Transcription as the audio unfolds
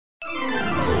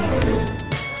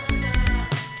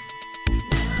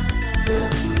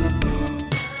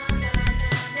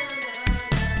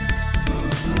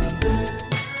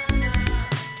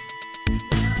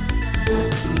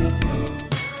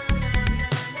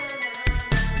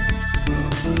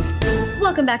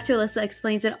Welcome back to Alyssa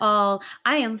Explains It All.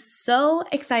 I am so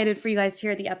excited for you guys to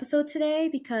hear the episode today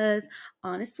because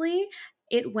honestly,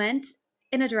 it went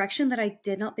in a direction that I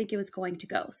did not think it was going to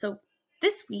go. So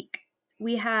this week,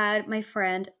 we had my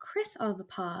friend Chris on the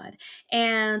pod,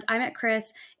 and I met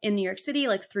Chris in New York City,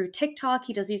 like through TikTok.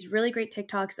 He does these really great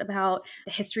TikToks about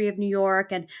the history of New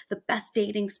York and the best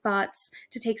dating spots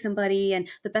to take somebody and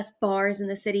the best bars in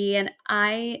the city. And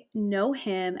I know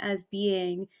him as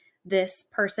being this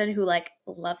person who like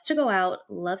loves to go out,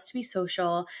 loves to be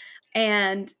social,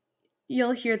 and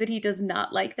you'll hear that he does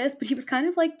not like this, but he was kind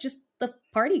of like just the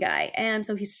party guy. And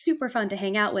so he's super fun to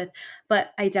hang out with,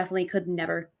 but I definitely could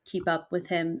never keep up with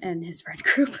him and his friend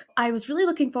group. I was really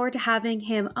looking forward to having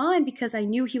him on because I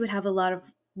knew he would have a lot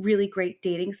of really great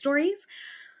dating stories.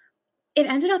 It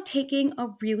ended up taking a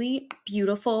really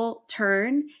beautiful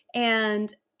turn,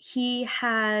 and he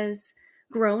has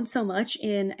grown so much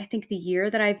in, I think, the year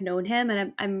that I've known him.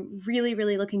 And I'm really,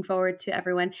 really looking forward to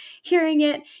everyone hearing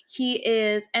it. He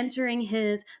is entering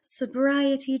his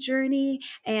sobriety journey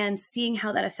and seeing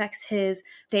how that affects his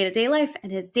day-to-day life and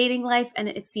his dating life. And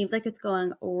it seems like it's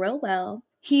going real well.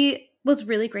 He was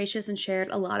really gracious and shared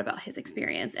a lot about his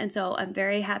experience. And so I'm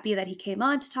very happy that he came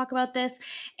on to talk about this.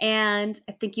 And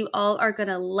I think you all are going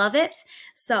to love it.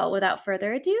 So without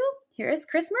further ado, here is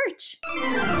Chris Murch.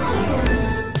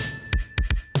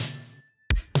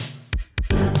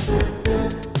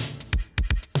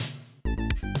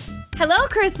 Hello,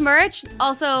 Chris Murch.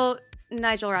 Also,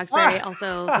 Nigel Roxbury,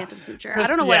 also Phantom Smoocher. I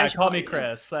don't know what I should call me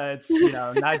Chris. That's,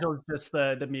 Nigel's just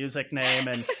the music name,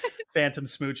 and Phantom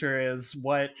Smoocher is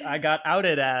what I got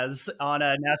outed as on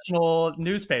a national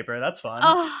newspaper. That's fun.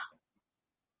 Oh,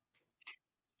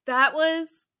 that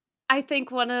was, I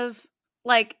think, one of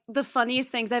like the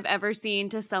funniest things I've ever seen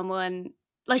to someone,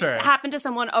 like happen to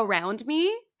someone around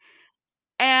me.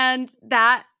 And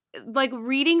that, like,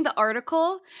 reading the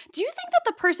article, do you think that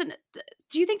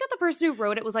the person who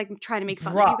wrote it was like trying to make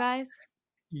fun of you guys?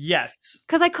 Yes.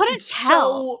 Because I couldn't tell.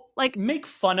 So, like, make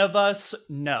fun of us?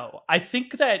 No. I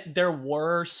think that there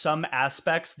were some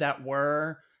aspects that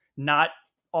were not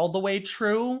all the way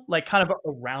true, like kind of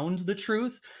around the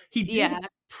truth. He did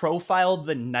profile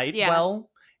the night well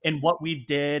in what we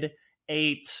did,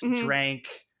 ate, drank,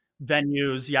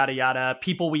 venues, yada, yada,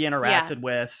 people we interacted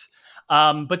with.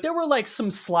 But there were like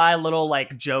some sly little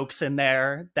like jokes in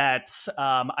there that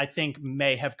I think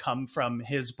may have come from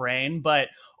his brain. But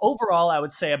overall, I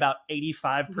would say about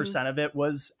 85% of it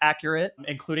was accurate,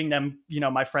 including them,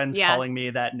 my friends calling me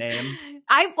that name.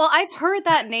 I've heard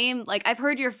that name. Like, I've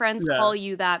heard your friends call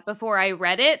you that before I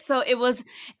read it. So it was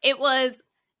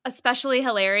especially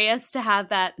hilarious to have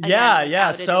that.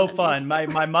 Again, so fun.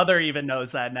 My mother even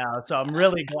knows that now, so I'm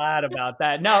really glad about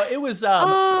that. No, it was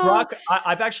Brock.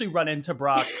 I've actually run into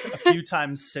Brock a few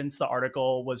times since the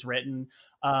article was written.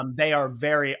 They are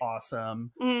very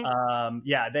awesome.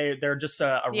 They're just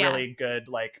a really good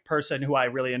like person who I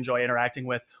really enjoy interacting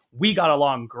with. We got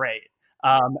along great.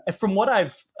 From what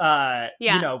I've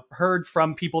heard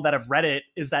from people that have read it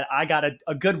is that I got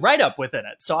a good write-up within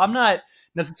it. So I'm not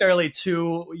necessarily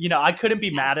too, I couldn't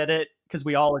be mad at it because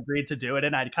we all agreed to do it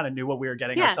and I kind of knew what we were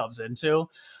getting ourselves into.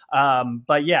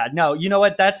 But yeah, no, you know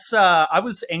what? That's I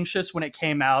was anxious when it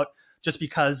came out just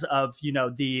because of,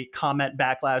 the comment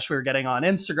backlash we were getting on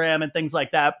Instagram and things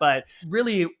like that. But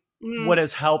really what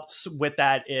has helped with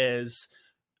that is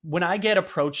when I get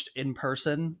approached in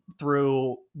person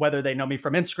through whether they know me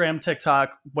from Instagram,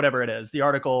 TikTok, whatever it is, the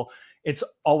article, it's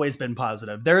always been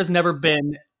positive. There has never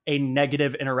been a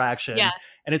negative interaction.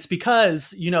 And it's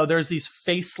because, there's these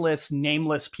faceless,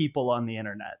 nameless people on the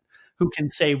internet who can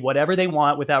say whatever they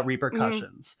want without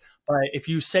repercussions. But if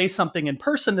you say something in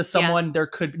person to someone, there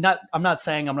could not, I'm not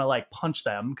saying I'm going to like punch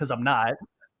them because I'm not,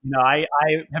 I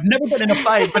have never been in a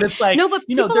fight, but it's like, no, but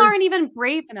people aren't even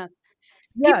brave enough.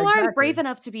 People aren't brave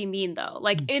enough to be mean, though.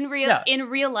 Like in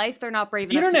real life, they're not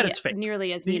brave enough to be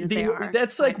nearly as mean as they are.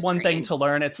 That's like one thing to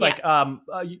learn. It's like,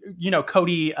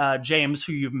 Cody James,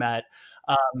 who you've met,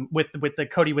 with the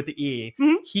Cody with the E,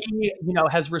 he,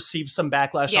 has received some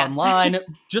backlash online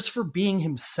just for being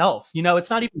himself. It's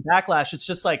not even backlash. It's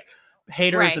just like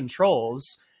haters and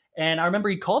trolls. And I remember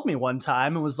he called me one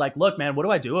time and was like, look, man, what do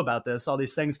I do about this? All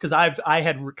these things. Cause I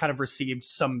had kind of received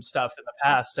some stuff in the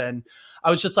past. And I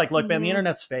was just like, look, man, the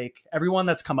internet's fake. Everyone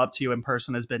that's come up to you in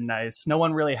person has been nice. No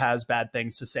one really has bad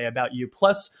things to say about you.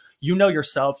 Plus,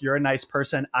 yourself, you're a nice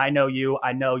person. I know you.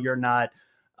 I know you're not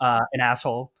an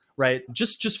asshole, right?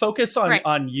 Just focus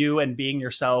on you and being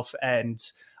yourself and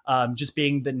just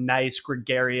being the nice,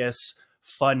 gregarious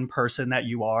fun person that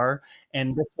you are.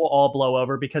 And this will all blow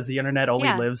over because the internet only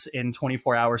Yeah, lives in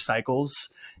 24-hour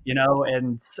cycles,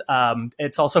 and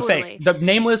it's also fake. totally. The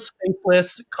nameless,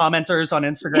 faceless commenters on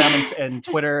Instagram and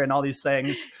Twitter and all these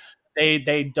things,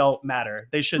 they don't matter.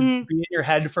 They should Mhm. be in your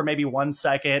head for maybe 1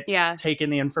 second, Yeah. take in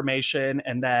the information,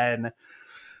 and then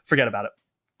forget about it.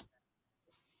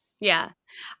 Yeah.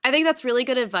 I think that's really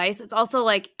good advice. It's also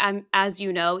like, as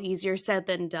you know, easier said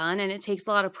than done, and it takes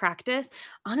a lot of practice.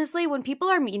 Honestly, when people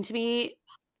are mean to me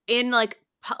in like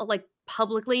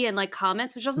publicly in like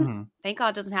comments, which doesn't, Mhm. thank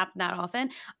God, doesn't happen that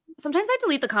often. Sometimes I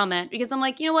delete the comment because I'm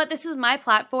like, you know what, this is my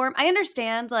platform. I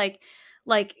understand, like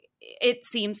it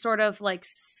seems sort of like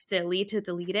silly to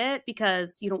delete it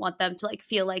because you don't want them to like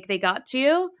feel like they got to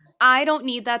you. I don't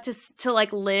need that to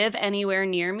like live anywhere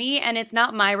near me, and it's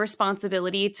not my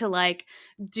responsibility to like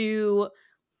do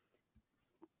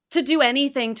do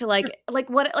anything to like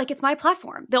what, like it's my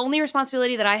platform. The only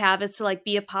responsibility that I have is to like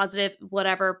be a positive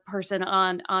whatever person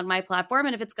on my platform,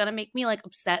 and if it's going to make me like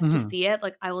upset to Mhm. see it,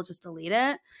 like I will just delete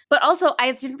it. But also,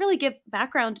 I didn't really give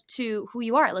background to who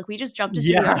you are. Like we just jumped into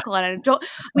the Yeah. article, and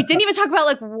we didn't even talk about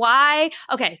like why.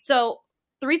 Okay, so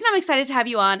the reason I'm excited to have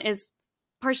you on is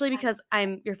partially because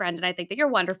I'm your friend and I think that you're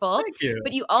wonderful, Thank you.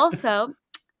 but you also,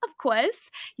 of course,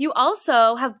 you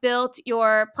also have built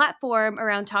your platform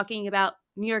around talking about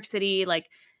New York City, like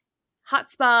hot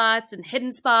spots and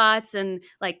hidden spots and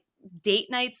like date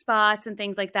night spots and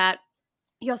things like that.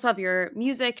 You also have your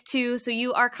music too. So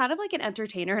you are kind of like an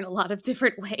entertainer in a lot of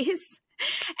different ways.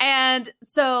 And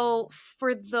so,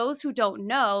 for those who don't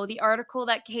know, the article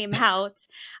that came out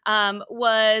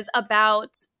was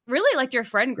about really like your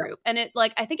friend group. And it,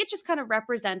 like, I think it just kind of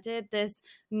represented this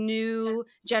new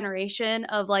generation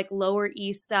of like Lower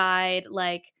East Side,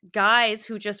 like guys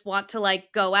who just want to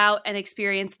like go out and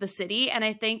experience the city. And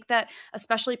I think that,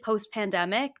 especially post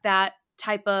pandemic, that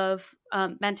type of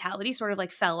mentality sort of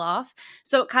like fell off.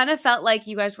 So it kind of felt like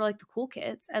you guys were like the cool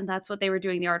kids, and that's what they were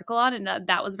doing the article on, and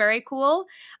that was very cool.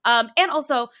 And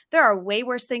also, there are way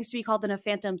worse things to be called than a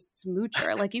phantom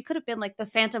smoocher. Like you could have been like the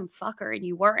phantom fucker, and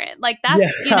you weren't. Like that's,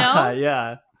 you Yeah. know.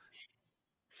 Yeah.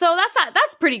 So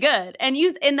that's pretty good. And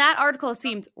you in that article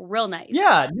seemed real nice,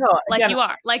 Yeah. No, again,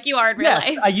 like you are in real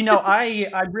yes, life.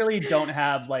 I really don't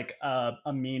have like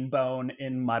a mean bone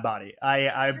in my body. You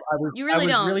I really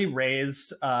was don't. really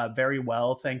raised very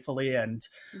well, thankfully, and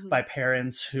Mhm. by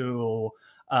parents who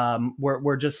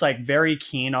were just like very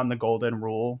keen on the golden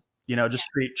rule. Just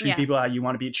treat Yeah. people how you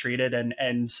want to be treated,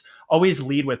 and always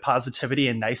lead with positivity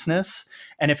and niceness.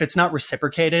 And if it's not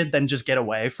reciprocated, then just get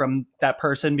away from that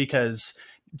person because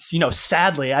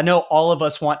sadly, I know all of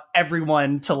us want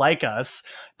everyone to like us.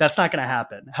 That's not going to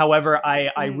happen. However, I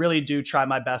Mhm. really do try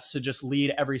my best to just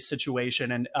lead every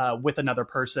situation and with another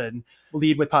person,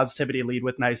 lead with positivity, lead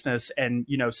with niceness, and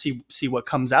see what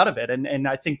comes out of it. And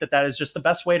I think that is just the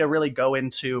best way to really go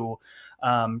into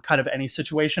kind of any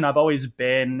situation. I've always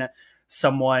been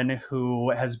someone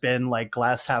who has been like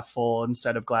glass half full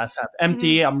instead of glass half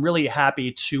empty. Mhm. I'm really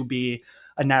happy to be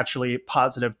a naturally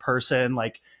positive person.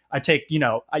 Like I take,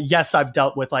 yes, I've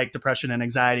dealt with like depression and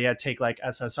anxiety. I take like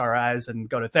SSRIs and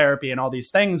go to therapy and all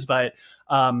these things. But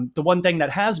the one thing that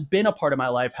has been a part of my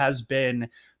life has been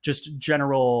just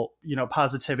general,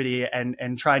 positivity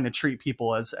and trying to treat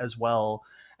people as well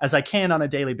as I can on a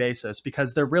daily basis,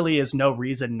 because there really is no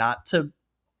reason not to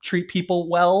treat people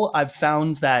well. I've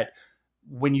found that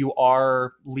when you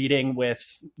are leading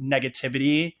with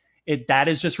negativity, that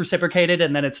is just reciprocated,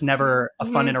 and then it's never a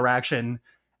fun Mhm. interaction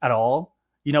at all.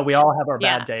 We all have our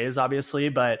bad Yeah. days, obviously,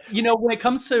 but when it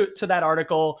comes to that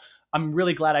article, I'm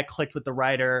really glad I clicked with the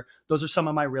writer. Those are some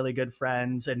of my really good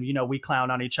friends, and we clown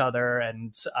on each other,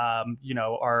 and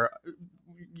are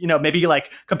maybe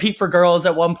like compete for girls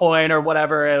at one point or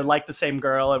whatever, and like the same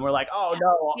girl, and we're like, oh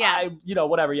no, Yeah.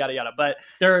 whatever, yada yada. But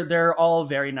they're all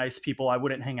very nice people. I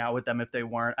wouldn't hang out with them if they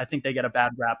weren't. I think they get a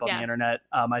bad rap on the Yeah. internet.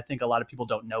 I think a lot of people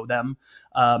don't know them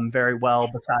very well. I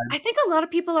think Besides, a lot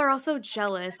of people are also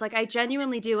jealous. Like I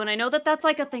genuinely do, and I know that that's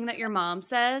like a thing that your mom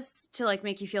says to like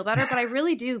make you feel better, but I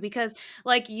really do because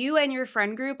like you and your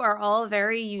friend group are all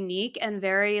very unique and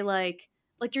very like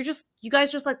you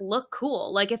guys just like look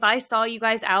cool. Like if I saw you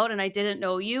guys out and I didn't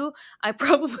know you, I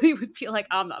probably would feel like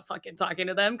I'm not fucking talking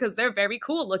to them because they're very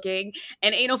cool looking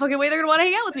and ain't no fucking way they're gonna want to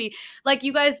hang out with me. Like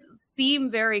you guys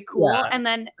seem very cool, yeah,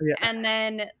 yeah. and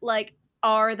then like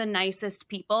are the nicest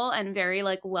people and very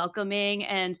like welcoming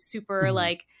and super Mhm.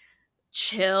 like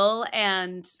chill,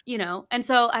 and and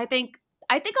so I think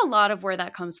a lot of where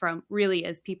that comes from really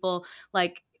is people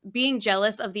like being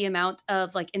jealous of the amount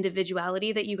of like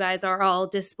individuality that you guys are all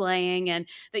displaying, and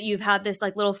that you've had this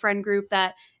like little friend group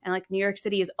that, and like New York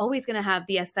City is always going to have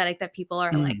the aesthetic that people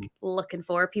are Mm. like looking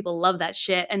for. People love that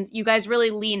shit. And you guys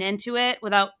really lean into it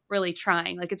without really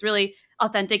trying. Like it's really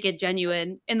authentic and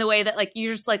genuine in the way that like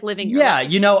you're just like living your Yeah,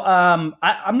 life.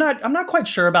 I'm not quite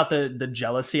sure about the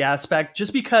jealousy aspect,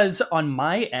 just because on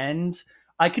my end,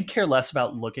 I could care less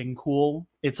about looking cool.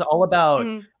 It's all about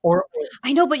Mm. or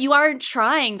I know, but you aren't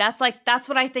trying. That's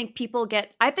what I think people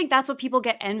get. I think that's what people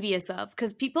get envious of,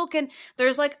 because people can.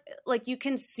 There's like you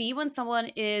can see when someone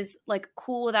is like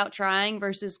cool without trying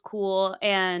versus cool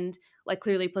and like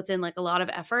clearly puts in like a lot of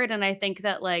effort. And I think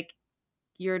that like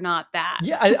you're not that.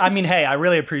 Yeah, I mean, hey, I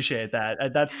really appreciate that.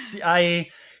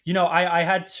 I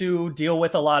had to deal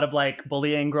with a lot of like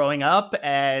bullying growing up,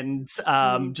 and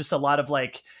Mhm. just a lot of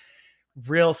like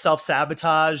real self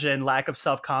sabotage and lack of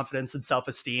self confidence and self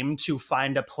esteem to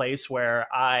find a place where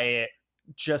I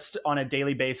just on a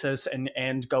daily basis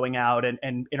and going out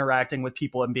and interacting with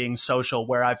people and being social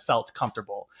where I've felt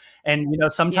comfortable. And Yeah.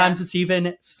 sometimes it's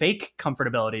even fake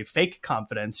comfortability, fake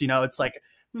confidence. It's like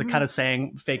the kind Hmm. of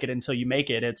saying fake it until you make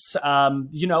it. It's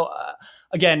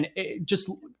again, just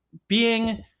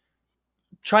being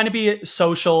trying to be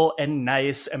social and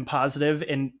nice and positive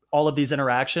in all of these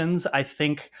interactions, I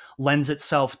think lends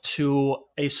itself to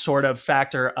a sort of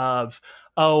factor of,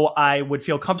 oh, I would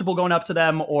feel comfortable going up to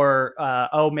them, or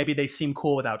oh, maybe they seem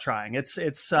cool without trying.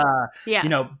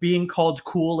 Yeah. Being called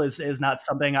cool is not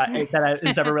something that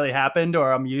has ever really happened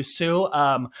or I'm used to.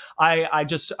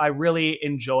 I really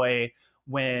enjoy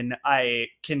when I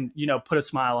can, put a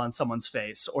smile on someone's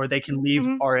face, or they can leave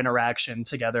Hmm. our interaction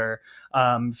together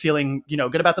feeling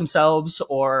good about themselves,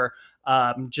 or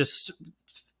just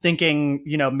thinking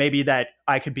maybe that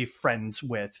I could be friends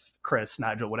with Chris,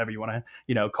 Nigel, whatever you want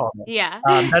to call me. Yeah.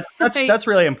 That's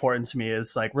really important to me,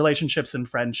 is like relationships and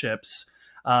friendships,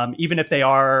 even if they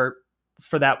are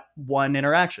for that one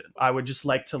interaction. I would just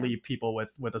like to Yeah. leave people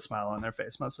with a smile on their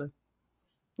face mostly.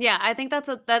 Yeah, I think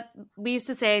that we used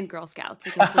to say in Girl Scouts,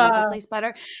 like you have to leave a place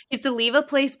better. You have to leave a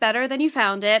place better than you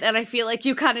found it, and I feel like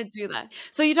you kind of do that.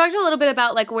 So you talked a little bit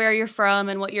about like where you're from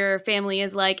and what your family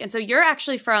is like, and so you're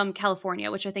actually from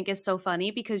California, which I think is so funny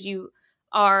because you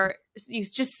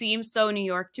just seem so New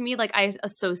York to me. Like I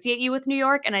associate you with New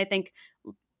York, and I think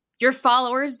your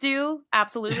followers do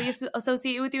absolutely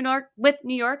associate you with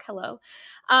New York. Hello.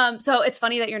 So it's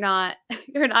funny that you're not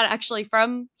actually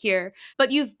from here, but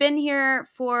you've been here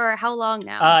for how long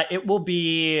now? It will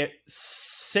be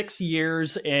 6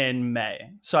 years in May.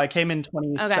 So I came in Okay.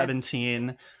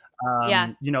 2017,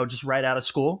 Yeah. just right out of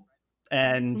school.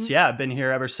 And Mhm. yeah, I've been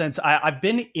here ever since. I've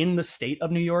been in the state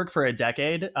of New York for a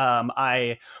decade.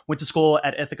 I went to school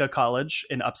at Ithaca College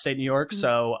in upstate New York. Mhm.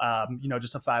 So,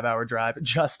 just a 5 hour drive,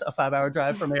 just a 5 hour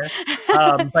drive from here.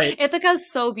 But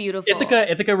Ithaca's so beautiful.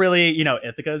 Ithaca really,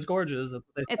 Ithaca is gorgeous. That's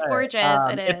what they It's say. gorgeous.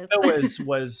 It is. Ithaca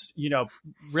was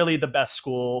really the best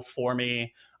school for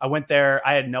me. I went there.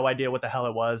 I had no idea what the hell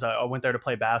it was. I went there to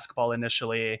play basketball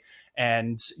initially,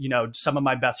 and some of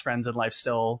my best friends in life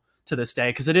still to this day,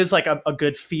 because it is like a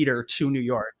good feeder to New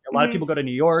York. A lot of Mhm. people go to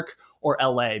New York or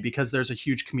LA because there's a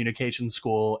huge communication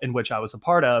school in which I was a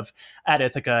part of at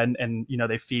Ithaca, and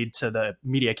they feed to the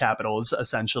media capitals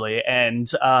essentially. And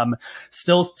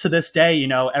still to this day,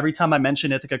 every time I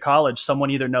mention Ithaca College, someone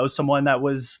either knows someone that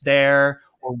was there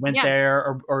or went Yeah.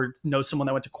 there, or knows someone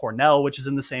that went to Cornell, which is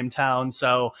in the same town.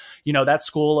 So, that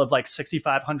school of like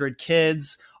 6,500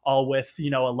 kids, all with,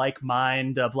 a like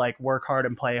mind of like work hard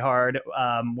and play hard,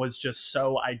 was just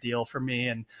so ideal for me.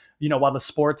 And, while the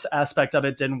sports aspect of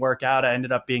it didn't work out, I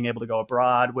ended up being able to go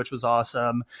abroad, which was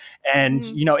awesome. And,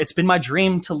 Mhm. it's been my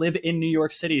dream to live in New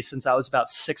York City since I was about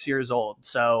 6 years old.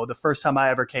 So the first time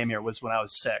I ever came here was when I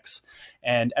was 6.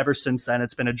 And ever since then,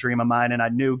 it's been a dream of mine. And I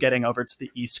knew getting over to the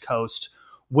East Coast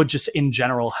would just in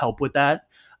general help with that.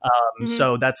 Mhm.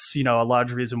 So that's, a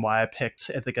large reason why I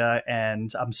picked Ithaca, and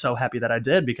I'm so happy that I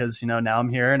did, because, now I'm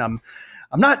here, and I'm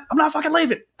not fucking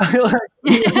leaving. So,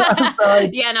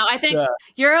 Yeah, no, I think yeah.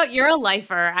 you're a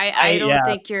lifer. I don't Yeah,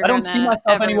 think you're I don't see gonna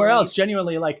myself ever anywhere leave. else.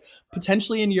 Genuinely, like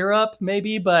potentially in Europe,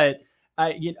 maybe, but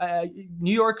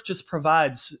New York just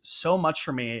provides so much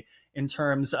for me in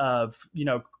terms of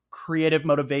creative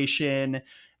motivation.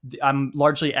 I'm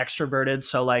largely extroverted,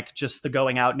 so like just the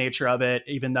going out nature of it.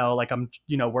 Even though like I'm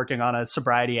working on a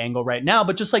sobriety angle right now,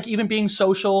 but just like even being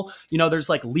social, there's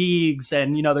like leagues,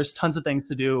 and there's tons of things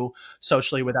to do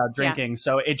socially without Yeah. drinking.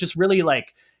 So it just really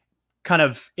like kind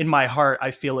of in my heart, I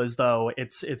feel as though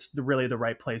it's really the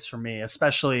right place for me,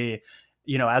 especially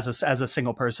as a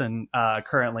single person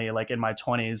currently, like in my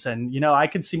 20s. And I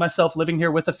could see myself living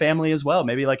here with a family as well,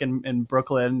 maybe like in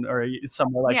Brooklyn or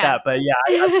somewhere like Yeah. that. But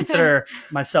yeah, I consider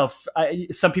myself,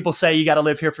 some people say you got to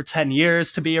live here for 10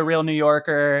 years to be a real New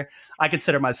Yorker. I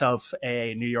consider myself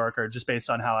a New Yorker just based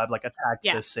on how I've like attacked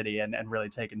Yeah. this city and really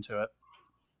taken to it.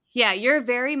 Yeah, you're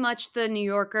very much the New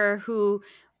Yorker who,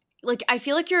 like, I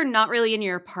feel like you're not really in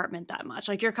your apartment that much.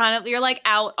 Like, you're like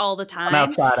out all the I'm time.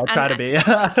 outside. I And try to be.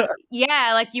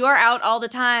 yeah, like you are out all the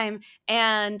time,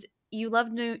 and you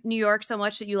love New York so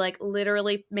much that you like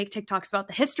literally make TikToks about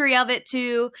the history of it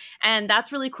too, and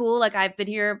that's really cool. Like, I've been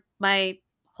here my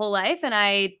whole life, and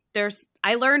I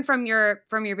learn from your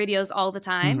videos all the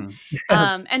time.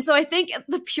 Mhm. And so I think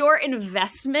the pure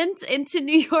investment into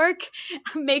New York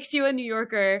makes you a New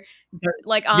Yorker,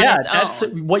 like, on Yeah, its that's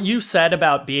own. what you said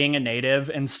about being a native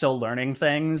and still learning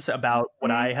things about what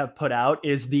Mhm. I have put out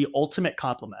is the ultimate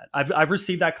compliment. I've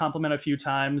received that compliment a few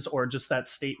times, or just that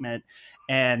statement,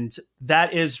 and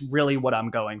that is really what I'm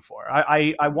going for.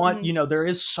 I want, Mhm. there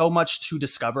is so much to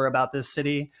discover about this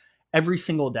city every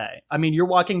single day. I mean, you're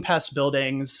walking past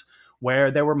buildings where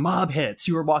there were mob hits.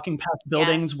 You were walking past Yeah.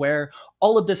 buildings where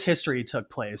all of this history took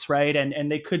place, right?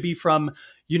 And they could be from,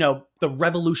 the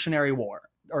Revolutionary War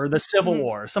or the Civil Mhm.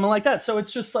 War, something like that. So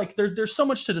it's just like there's so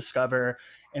much to discover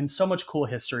and so much cool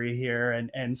history here,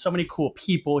 and so many cool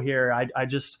people here. I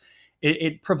just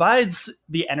it provides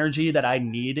the energy that I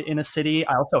need in a city.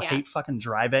 I also Yeah. hate fucking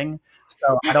driving,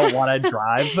 so I don't want to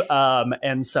drive.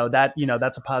 And so that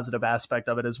that's a positive aspect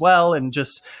of it as well. And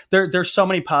just there's so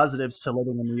many positives to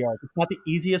living in New York. It's not the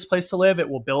easiest place to live. It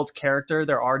will build character.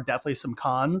 There are definitely some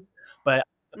cons, but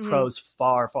the Mhm. pros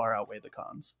far far outweigh the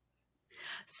cons.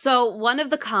 So one of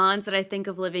the cons that I think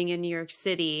of living in New York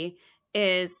City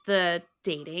is the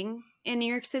dating in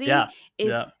New York City Yeah,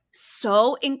 is yeah.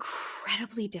 so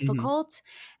incredibly Mhm. difficult.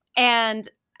 And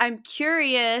I'm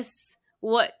curious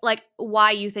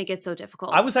why you think it's so I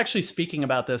difficult. was actually speaking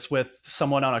about this with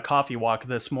someone on a coffee walk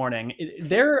this morning.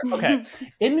 There, okay,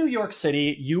 in New York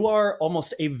City, you are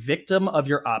almost a victim of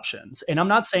your options, and I'm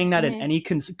not saying that in Mhm. any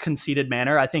conceited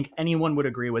manner. I think anyone would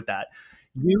agree with that.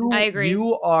 I You agree.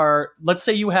 you are. Let's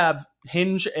say you have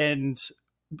Hinge and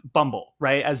Bumble,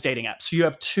 right, as dating apps. So you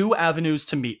have two avenues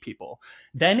to meet people.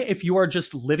 Then if you are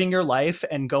just living your life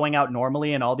and going out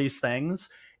normally and all these things,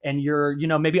 and you're,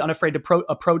 maybe unafraid to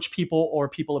approach people, or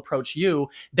people approach you,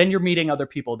 then you're meeting other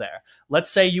people there. Let's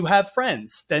say you have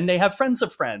friends, then they have friends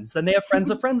of friends, then they have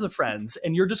friends of friends of friends,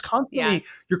 and Yeah.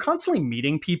 you're constantly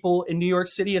meeting people in New York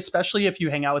City, especially if you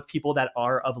hang out with people that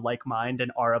are of like mind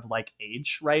and are of like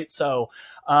age, right? So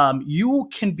you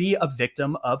can be a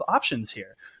victim of options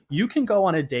here. You can go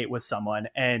on a date with someone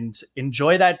and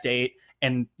enjoy that date,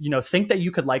 and think that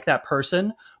you could like that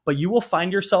person, but you will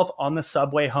find yourself on the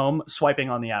subway home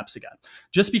swiping on the apps again,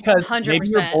 just because maybe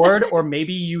you're 100%. bored, or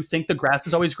maybe you think the grass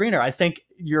is always greener. I think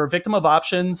you're a victim of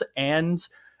options, and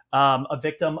a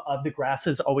victim of the grass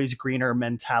is always greener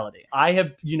mentality. I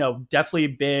have, definitely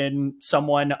been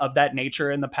someone of that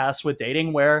nature in the past with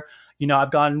dating, where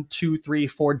I've gone 2, 3,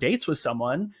 4 dates with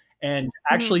someone and Mhm.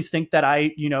 actually think that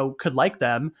I could like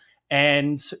them,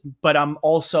 and but I'm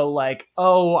also like,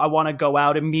 oh, I want to go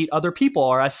out and meet other people,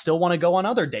 or I still want to go on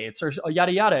other dates, or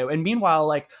yada yada. And meanwhile,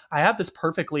 like, I have this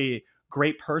perfectly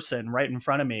great person right in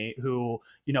front of me who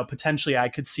potentially I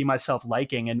could see myself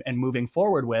liking and moving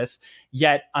forward with,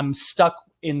 yet I'm stuck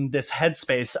in this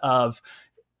headspace of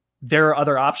there are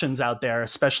other options out there,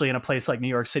 especially in a place like New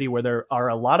York City, where there are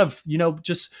a lot of,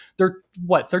 just there are,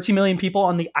 what, 13 million people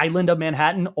on the island of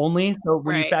Manhattan only. So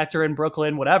when you Right. factor in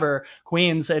Brooklyn, whatever,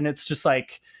 Queens, and it's just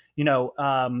like,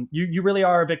 you really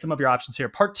are a victim of your options here.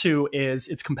 Part two is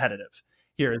it's competitive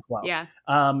here as well. Yeah.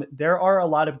 There are a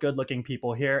lot of good looking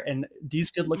people here, and these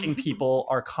good looking people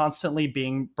are constantly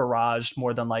being barraged,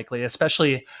 more than likely,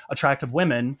 especially attractive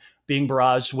women being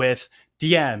barraged with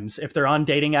DMs. If they're on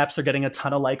dating apps, they're getting a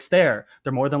ton of likes there.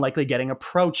 They're more than likely getting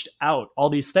approached out,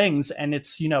 all these things. And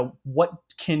it's, what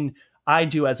can I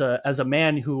do as a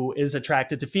man who is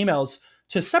attracted to females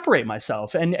to separate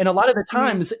myself? And a lot of the Mhm.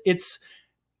 times it's,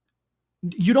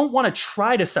 you don't want to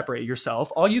try to separate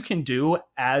yourself. All you can do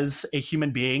as a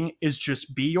human being is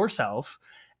just be yourself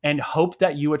and hope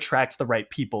that you attract the right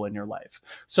people in your life.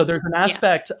 So there's an Yeah.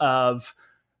 aspect of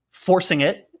forcing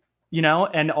it,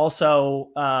 and also,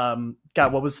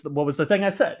 God, what was the thing I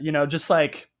said? Just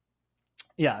like,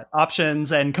 yeah,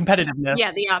 options and competitiveness,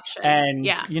 Yeah, the options. and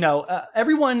Yeah.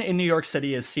 everyone in New York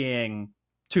City is seeing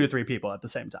 2 to 3 people at the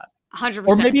same time, or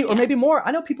 100%. maybe Yeah. more.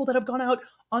 I know people that have gone out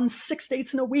on 6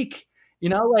 dates in a week.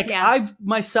 Like, Yeah.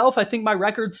 I think my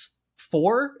record's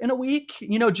 4 in a week,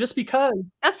 just because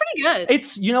That's pretty good.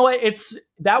 it's,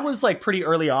 that was like pretty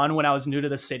early on when I was new to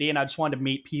the city and I just wanted to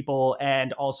meet people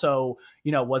and also,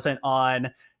 wasn't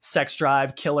on sex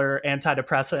drive, killer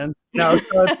antidepressants, so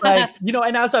it's like,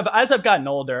 and as I've gotten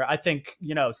older, I think,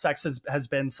 sex has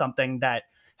been something that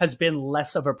has been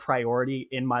less of a priority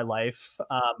in my life,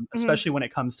 especially when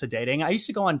it comes to dating. I used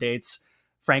to go on dates,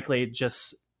 frankly,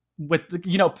 just with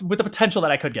with the potential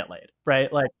that I could get laid,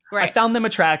 right? Like I found them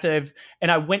attractive and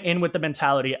I went in with the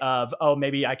mentality of, oh,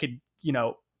 maybe I could,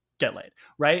 get laid,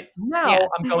 right? Now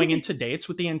I'm going into dates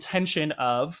with the intention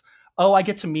of, oh, I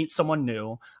get to meet someone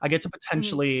new. I get to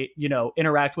potentially,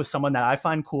 interact with someone that I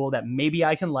find cool that maybe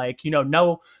I can like,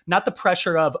 no, not the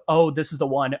pressure of, oh, this is the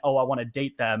one. Oh, I want to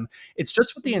date them. It's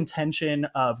just with the intention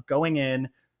of going in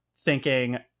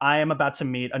thinking I am about to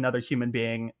meet another human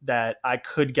being that I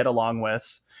could get along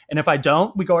with. And if I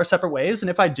don't, we go our separate ways. And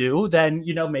if I do, then,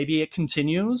 maybe it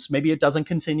continues, maybe it doesn't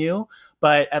continue.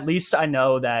 But at least I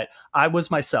know that I was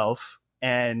myself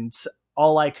and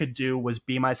all I could do was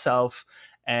be myself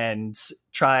and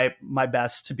try my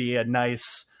best to be a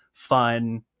nice,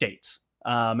 fun date.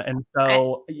 And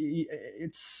so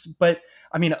but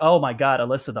I mean, oh my God,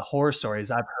 Alyssa, the horror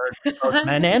stories I've heard from both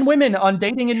men and women on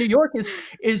dating in New York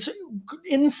is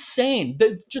insane.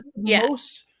 Just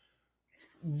most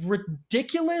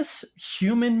ridiculous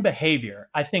human behavior,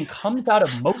 I think, comes out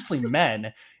of mostly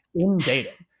men in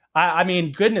dating. I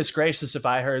mean, goodness gracious, if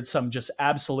I heard some just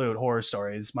absolute horror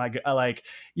stories, I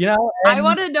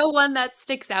want to know one that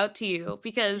sticks out to you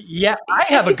because I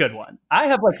have a good one. I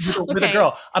have with a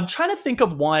girl. I'm trying to think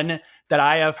of one that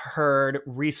I have heard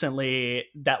recently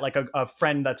that like a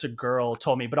friend that's a girl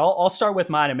told me, but I'll start with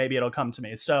mine and maybe it'll come to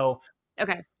me. So,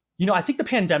 okay. I think the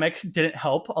pandemic didn't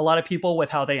help a lot of people with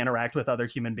how they interact with other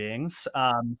human beings.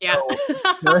 That's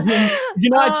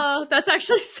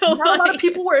actually so funny. A lot of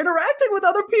people were interacting with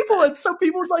other people, and so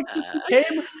people just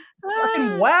became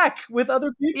fucking whack with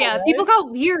other people. Yeah, right? People got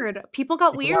weird. People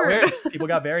got weird. People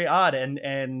got very odd,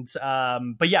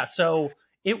 but yeah. So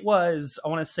it was, I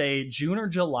want to say, June or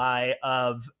July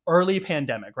of early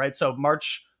pandemic, right? So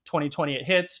March 2020 it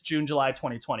hits, June, July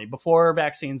 2020, before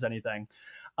vaccines, anything.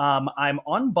 I'm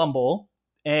on Bumble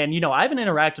and, I haven't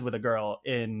interacted with a girl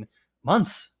in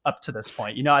months up to this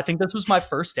point. I think this was my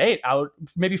first date out,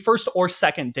 maybe first or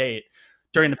second date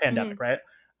during the pandemic, right?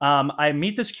 I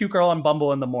meet this cute girl on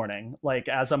Bumble in the morning, like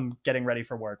as I'm getting ready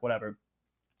for work, whatever.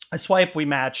 I swipe, we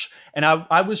match. And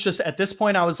I was just, at this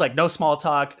point, I was like, no small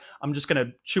talk. I'm just going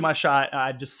to shoot my shot.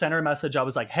 I just sent her a message. I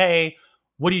was like, hey,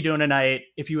 what are you doing tonight?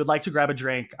 If you would like to grab a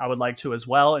drink, I would like to as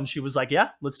well. And she was like, yeah,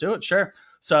 let's do it. Sure.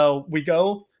 So we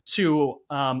go to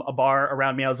a bar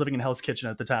around me. I was living in Hell's Kitchen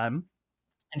at the time.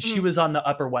 And she was on the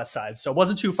Upper West Side. So it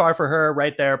wasn't too far for her,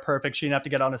 right there. Perfect. She didn't have to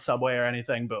get on a subway or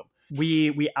anything. Boom.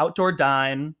 We outdoor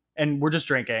dine and we're just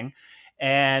drinking.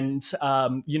 And,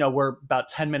 we're about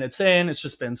 10 minutes in. It's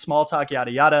just been small talk,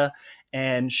 yada, yada.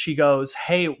 And she goes,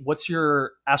 hey, what's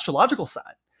your astrological sign?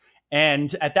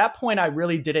 And at that point, I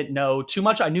really didn't know too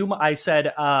much. I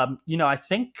said, I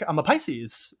think I'm a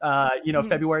Pisces.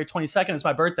 February 22nd is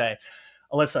my birthday.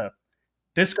 Alyssa,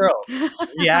 this girl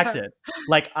reacted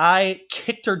like I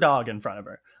kicked her dog in front of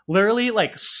her. Literally,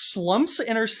 like slumps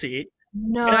in her seat.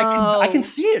 No, and I can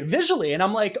see it visually, and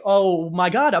I'm like, oh my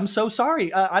God, I'm so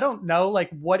sorry. I don't know, like,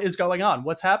 what is going on,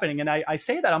 what's happening, and I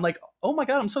say that I'm like, oh my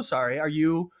God, I'm so sorry. Are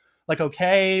you like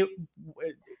okay?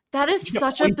 That is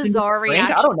such a bizarre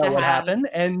reaction. I don't know what happened.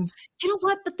 And you know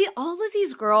what? But all of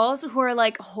these girls who are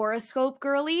like horoscope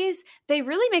girlies, they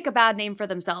really make a bad name for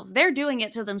themselves. They're doing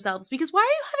it to themselves because why are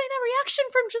you having that reaction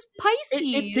from just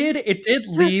Pisces? It did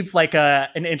leave like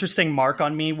an interesting mark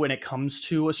on me when it comes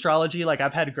to astrology. Like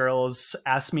I've had girls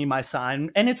ask me my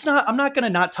sign, and I'm not going to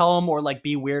not tell them or like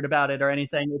be weird about it or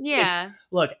anything.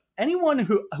 Look, anyone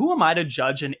who am I to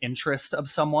judge an interest of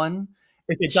someone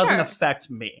if it doesn't affect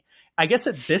me? I guess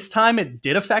at this time it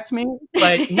did affect me,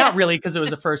 but not really because it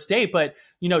was a first date. But,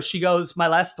 she goes, my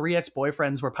last 3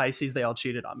 ex-boyfriends were Pisces. They all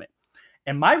cheated on me.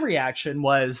 And my reaction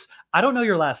was, I don't know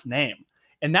your last name.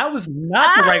 And that was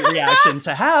not the right reaction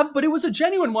to have, but it was a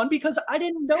genuine one because I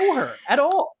didn't know her at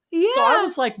all. Yeah. So I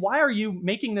was like, why are you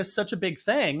making this such a big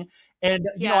thing? And,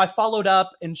 I followed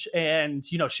up and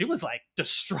she was like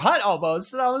distraught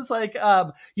almost. And I was like,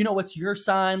 what's your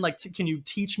sign? Like, can you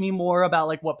teach me more about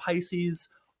like what Pisces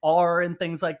are and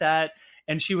things like that?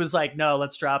 And she was like, no,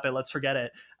 let's drop it. Let's forget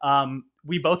it.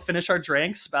 We both finished our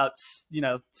drinks about,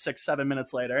 6-7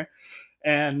 minutes later.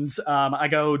 And I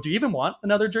go, do you even want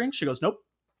another drink? She goes, nope.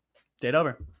 Date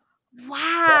over.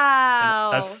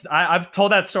 Wow. Yeah. I've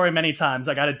told that story many times.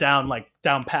 I got it down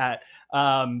pat.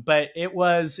 But it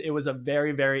was a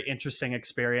very, very interesting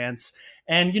experience.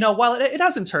 And while it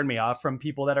hasn't turned me off from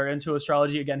people that are into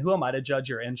astrology, again, who am I to judge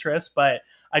your interest? But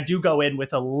I do go in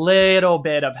with a little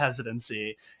bit of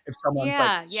hesitancy if someone's like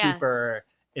Yeah, yeah. super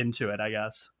into it, I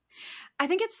guess. I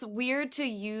think it's weird to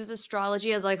use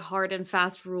astrology as like hard and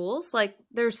fast rules. Like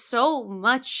there's so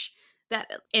much that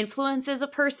influences a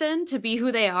person to be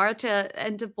who they are,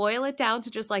 to boil it down to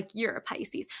just like you're a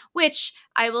Pisces, which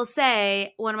I will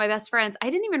say one of my best friends, I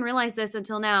didn't even realize this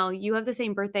until now. You have the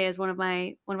same birthday as one of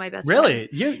my best friends. Really?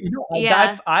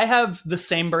 Yeah. I have the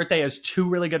same birthday as two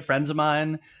really good friends of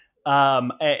mine.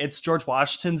 It's George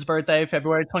Washington's birthday,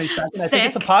 February 22nd. I think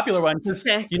it's a Sick. popular one because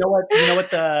Sick. you know what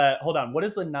hold on, what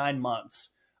is the 9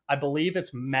 months? I believe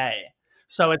it's May.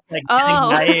 So it's like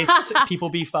getting nice, Oh. people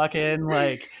be fucking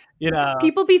like, you know,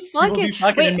 People be people fucking. be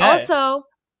fucking in Wait, May. also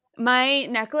my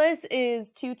necklace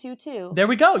is 222. There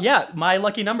we go. Yeah, my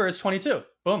lucky number is 22.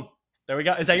 Boom. There we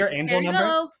go. Is that your angel There you number?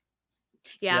 go.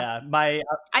 Yeah. Yeah, my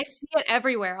I see it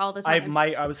everywhere all the time.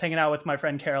 I was hanging out with my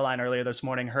friend Caroline earlier this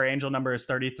morning. Her angel number is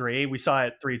 33. We saw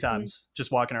it 3 Mhm. times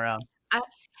just walking around.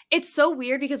 It's so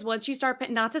weird because once you start,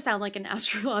 not to sound like an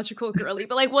astrological girly,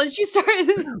 but like once you start,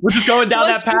 We're just going down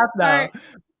that path now.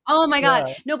 oh my God.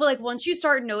 Yeah. No, but like once you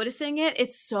start noticing it,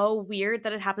 it's so weird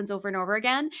that it happens over and over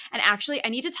again. And actually, I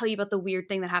need to tell you about the weird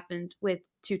thing that happened with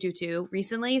 222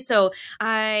 recently. So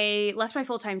I left my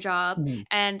full-time job, Mhm.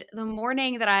 and the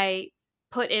morning that I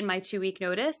put in my 2-week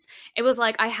notice, it was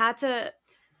like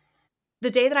the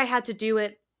day that I had to do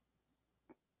it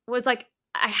was like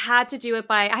I had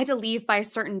to leave by a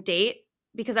certain date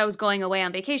because I was going away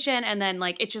on vacation, and then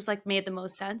like it just like made the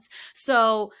most sense.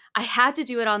 So I had to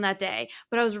do it on that day,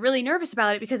 but I was really nervous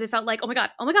about it because it felt like, oh my God,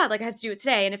 like I have to do it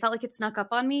today. And it felt like it snuck up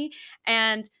on me.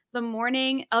 And the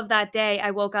morning of that day,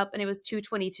 I woke up and it was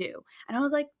 222. And I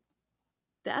was like,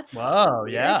 that's fucking Whoa,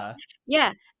 weird. yeah.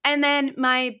 Yeah. And then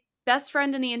my best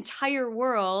friend in the entire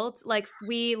world, like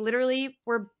we literally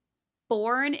were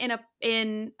born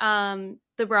in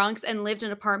the Bronx and lived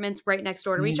in apartments right next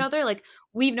door to each Mhm. other. Like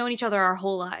we've known each other our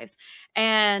whole lives.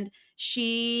 And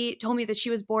she told me that she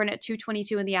was born at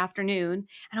 2:22 in the afternoon.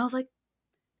 And I was like,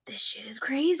 this shit is That's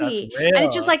crazy. And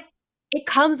it's just real. like it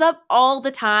comes up all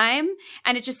the time,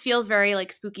 and it just feels very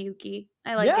like spooky ooky.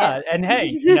 I like Yeah, it. and hey,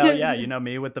 yeah,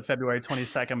 me with the February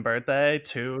 22nd birthday, Yeah.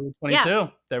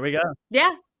 222. There we go.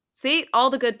 Yeah. See, all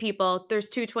the good people, there's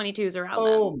 222s around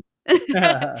them.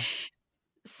 Boom.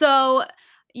 So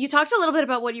you talked a little bit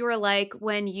about what you were like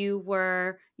when you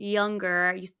were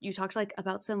younger. You talked like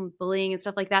about some bullying and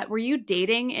stuff like that. Were you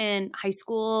dating in high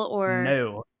school or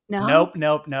No. no? Nope,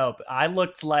 nope, nope. I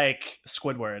looked like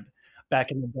Squidward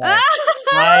back in the day.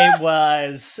 I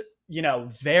was,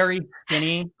 very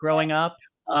skinny growing up.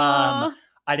 Um, Aw.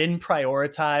 I didn't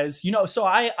prioritize, so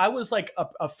I was like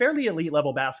a fairly elite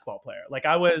level basketball player. Like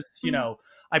I was, Mhm.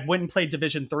 I went and played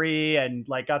Division 3 and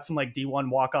like got some like D1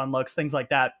 walk on looks, things like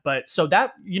that. But so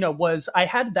that, I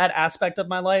had that aspect of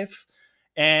my life.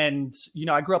 And,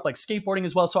 I grew up like skateboarding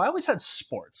as well. So I always had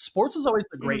sports. Sports was always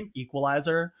the great Mhm.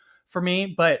 equalizer for me.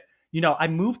 But, I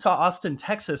moved to Austin,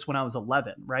 Texas when I was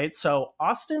 11, right? So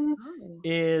Austin Oh.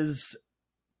 is,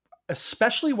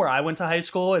 especially where I went to high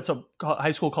school, it's a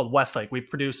high school called Westlake. We've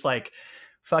produced like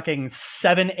fucking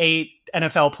 7, 8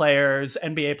 NFL players,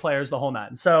 NBA players, the whole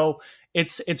nine. So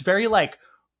it's very like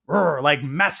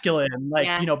masculine, like,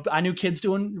 Yeah. I knew kids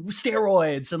doing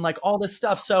steroids and like all this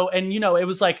stuff. So, and it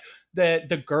was like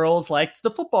the girls liked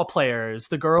the football players.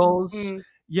 The girls,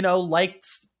 Mm. liked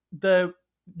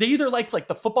they either liked like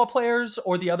the football players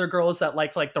or the other girls that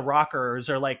liked like the rockers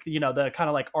or like, the kind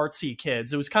of like artsy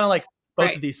kids. It was kind of like both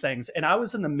of Right. these things. And I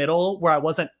was in the middle where I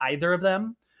wasn't either of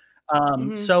them.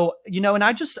 Mhm. So, and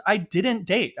I didn't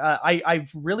date.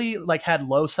 I've really like had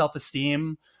low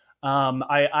self-esteem.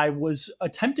 I was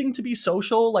attempting to be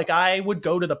social. Like I would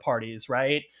go to the parties,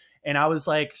 right? And I was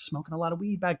like smoking a lot of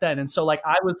weed back then. And so like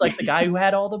I was like the guy who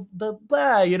had all the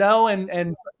blah,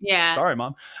 and Yeah. sorry,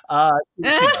 mom.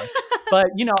 But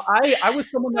I was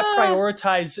someone that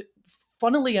prioritized,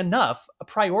 funnily enough,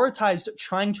 prioritized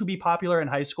trying to be popular in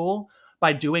high school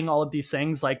by doing all of these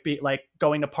things, like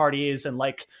going to parties and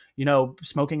like,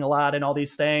 smoking a lot and all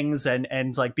these things,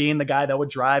 and like being the guy that would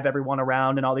drive everyone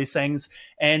around and all these things.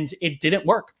 And it didn't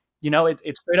work.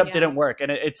 It straight up Yeah. didn't work.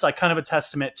 And it's like kind of a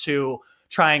testament to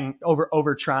trying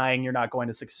over trying, you're not going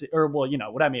to succeed. Or well,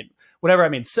 what I mean, whatever I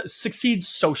mean, succeed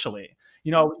socially.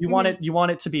 Mhm. You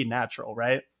want it to be natural,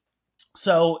 right?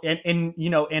 So, and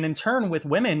in turn with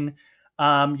women,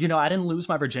 I didn't lose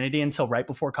my virginity until right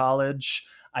before college.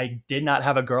 I did not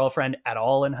have a girlfriend at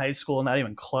all in high school, not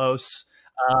even close.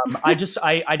 I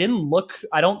didn't look,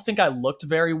 I don't think I looked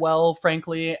very well,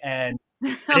 frankly. And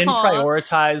I didn't Aw.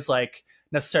 prioritize like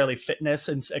necessarily fitness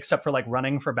except for like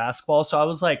running for basketball. So I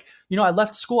was like, I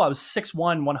left school, I was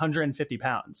 6'1", 150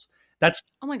 pounds. That's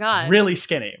Oh my God. really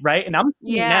skinny, right? And I'm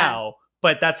skinny Yeah. now,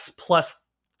 but that's plus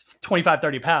 25,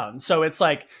 30 pounds. So it's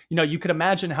like, you could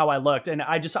imagine how I looked. And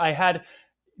I had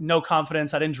no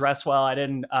confidence. I didn't dress well. I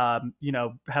didn't,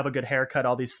 have a good haircut,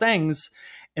 all these things.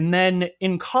 And then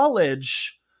in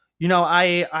college,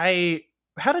 I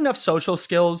had enough social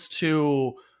skills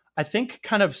to, I think,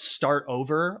 kind of start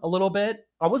over a little bit.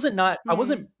 I Mm.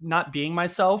 wasn't not being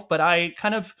myself, but I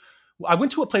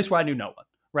went to a place where I knew no one,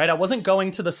 right? I wasn't going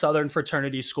to the Southern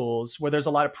fraternity schools where there's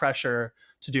a lot of pressure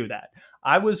to do that.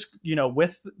 I was,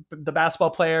 with the basketball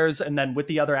players and then with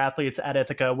the other athletes at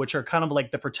Ithaca, which are kind of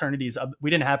like the fraternities. We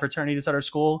didn't have fraternities at our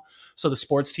school. So the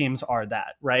sports teams are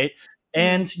that, right? Mm.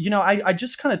 And, I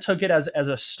just kind of took it as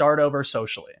a start over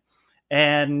socially.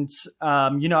 And, I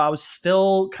was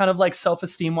still kind of like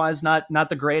self-esteem wise, not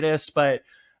the greatest, but,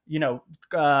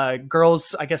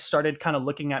 girls, I guess, started kind of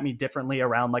looking at me differently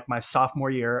around like my sophomore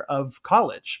year of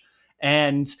college.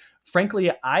 And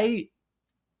frankly,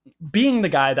 being the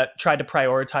guy that tried to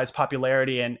prioritize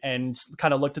popularity and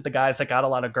kind of looked at the guys that got a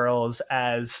lot of girls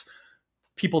as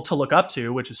people to look up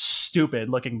to, which is stupid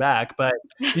looking back. But,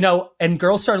 and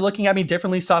girls started looking at me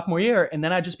differently sophomore year. And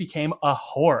then I just became a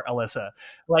whore, Alyssa.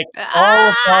 Like all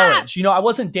of Ah! college. I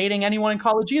wasn't dating anyone in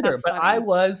college either, That's but I funny.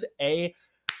 was a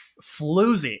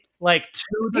floozy. Like to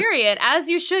the Period. As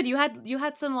you should. You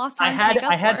had some lost time to make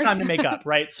I up had for. time to make up,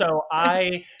 right? So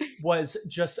I was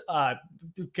just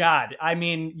God. I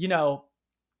mean,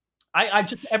 I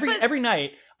just So every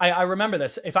night I remember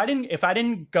this. If I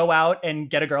didn't go out and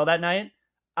get a girl that night,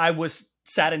 I was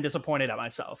sad and disappointed at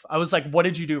myself. I was like, what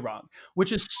did you do wrong?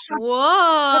 Which is such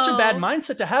a bad whoa.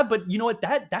 mindset to have. But you know what?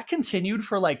 That continued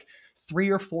for like 3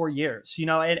 or 4 years,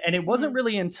 and it wasn't Mhm.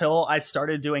 really until I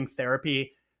started doing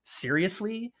therapy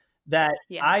seriously that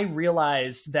Yeah. I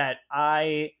realized that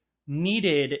I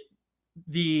needed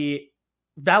the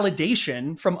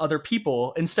validation from other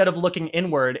people instead of looking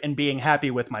inward and being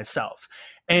happy with myself.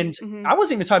 And Mhm. I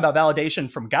wasn't even talking about validation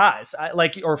from guys,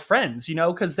 or friends,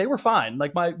 because they were fine.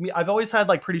 Like I've always had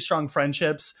like pretty strong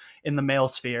friendships in the male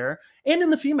sphere and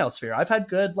in the female sphere. I've had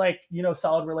good, like,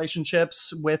 solid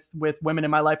relationships with women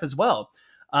in my life as well.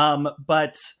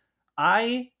 But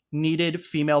I needed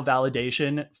female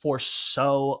validation for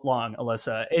so long,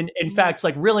 Alyssa. In Mhm. fact,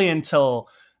 like really until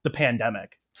the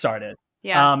pandemic started.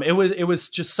 Yeah. It was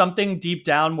just something deep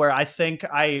down where I think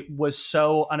I was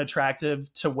so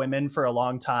unattractive to women for a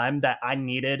long time that I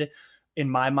needed, in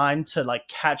my mind, to like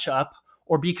catch up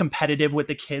or be competitive with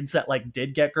the kids that like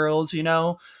did get girls. So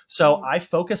Mhm. I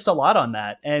focused a lot on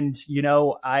that, and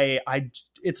I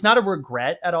it's not a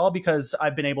regret at all because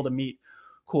I've been able to meet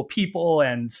cool people,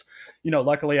 and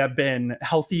luckily I've been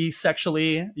healthy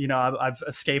sexually. I've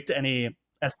escaped any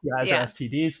STIs or Yeah.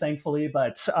 STDs, thankfully,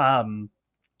 but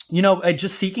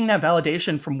just seeking that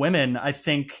validation from women, I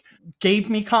think, gave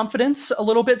me confidence a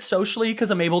little bit socially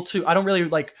because I don't really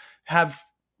like have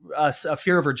a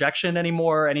fear of rejection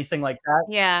anymore or anything like that.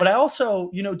 Yeah. But I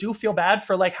also, do feel bad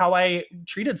for like how I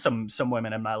treated some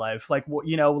women in my life, like,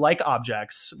 like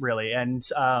objects really. And,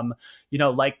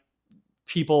 like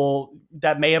people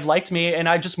that may have liked me, and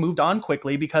I just moved on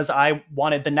quickly because I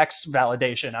wanted the next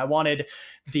validation. I wanted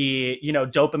the,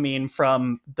 dopamine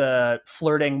from the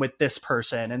flirting with this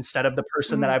person instead of the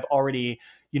person that Mhm. I've already,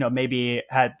 maybe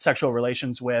had sexual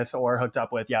relations with or hooked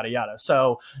up with, yada yada.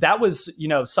 So that was,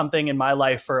 something in my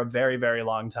life for a very, very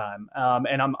long time.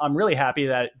 And I'm really happy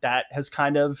that that has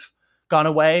kind of gone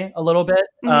away a little bit.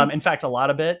 Mhm. In fact, a lot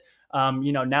of it.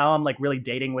 Now I'm like really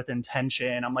dating with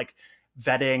intention. I'm like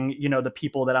vetting, the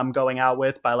people that I'm going out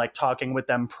with by like talking with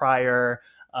them prior.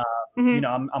 Um,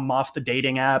 Mhm. I'm off the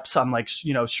dating apps. I'm like,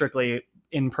 strictly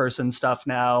in-person stuff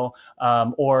now.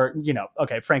 Or,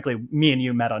 okay, frankly, me and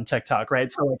you met on TikTok,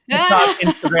 right? So like TikTok,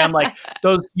 Instagram, like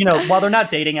those, while they're not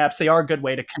dating apps, they are a good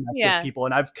way to connect with Yeah. people.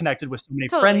 And I've connected with so many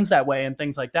friends Totally. that way and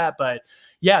things like that. But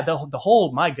yeah, the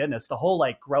whole, my goodness, the whole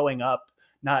like growing up,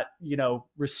 not,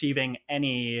 receiving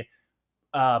any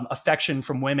affection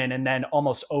from women and then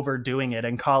almost overdoing it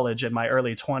in college in my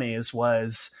early 20s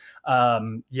was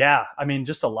yeah, I mean,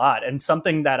 just a lot, and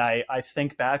something that I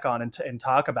think back on and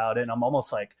talk about it, and I'm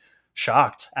almost like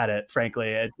shocked at it,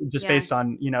 frankly, just Yeah. based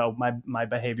on my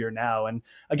behavior now. And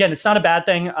again, it's not a bad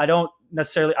thing.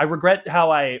 I regret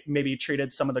how I maybe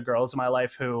treated some of the girls in my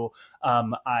life who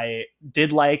I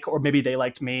did like, or maybe they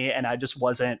liked me and I just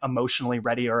wasn't emotionally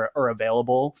ready or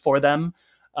available for them.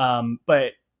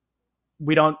 But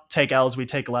we don't take L's, we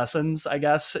take lessons, I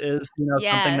guess, is,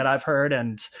 something that I've Yes. heard.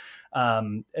 And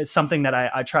it's something that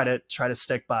I try to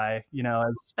stick by,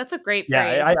 as, That's a great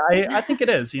yeah, phrase. I think it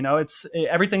is, it's,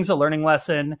 everything's a learning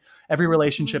lesson. Every Mhm.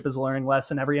 relationship is a learning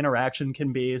lesson. Every interaction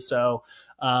can be. So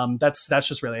that's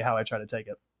just really how I try to take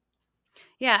it.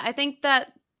 Yeah, I think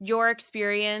that your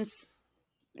experience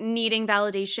needing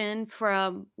validation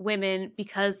from women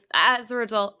because as a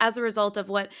result of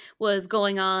what was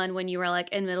going on when you were like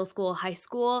in middle school, high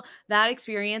school, that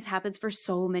experience happens for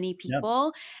so many Yeah,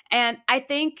 people. And I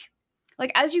think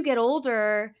like as you get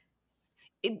older,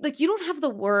 like you don't have the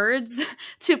words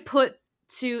to put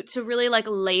to really like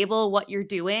label what you're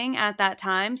doing at that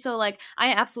time. So like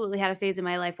I absolutely had a phase in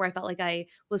my life where I felt like I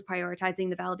was prioritizing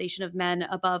the validation of men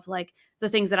above like the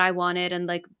things that I wanted and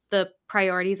like the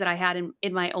priorities that I had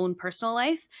in my own personal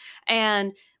life.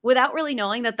 And without really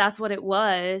knowing that that's what it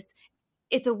was,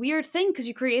 it's a weird thing because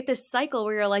you create this cycle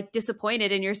where you're like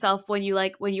disappointed in yourself when you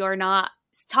are not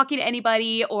talking to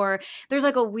anybody, or there's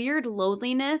like a weird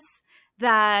loneliness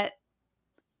that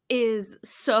is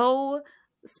so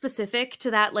specific to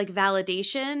that like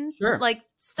validation sure. like Yeah,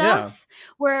 stuff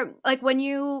where like when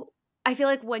you I feel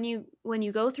like when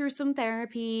you go through some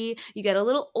therapy, you get a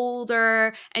little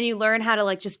older and you learn how to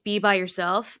like just be by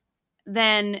yourself,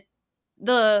 then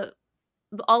the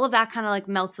all of that kind of like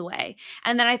melts away.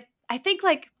 And then I think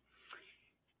like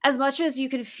as much as you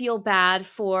can feel bad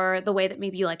for the way that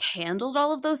maybe you like handled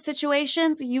all of those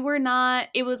situations, you were not,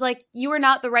 it was like you were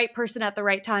not the right person at the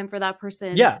right time for that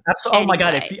person yeah, absolutely. Oh my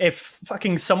God, if anyway.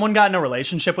 fucking someone got in a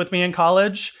relationship with me in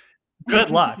college, good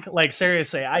luck. Like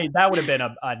seriously, I that would have been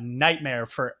a nightmare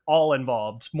for all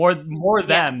involved. More Yeah.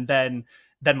 them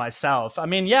than myself. I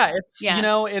mean, yeah, it's,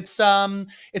 Yeah. it's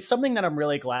something that I'm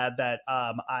really glad that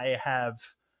I have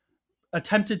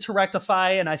attempted to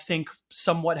rectify, and I think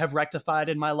somewhat have rectified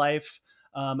in my life.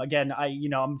 Again,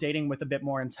 I'm dating with a bit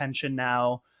more intention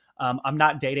now. I'm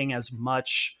not dating as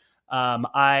much.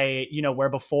 Where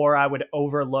before I would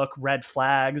overlook red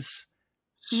flags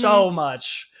Mhm. so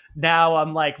much. Now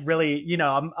I'm like really,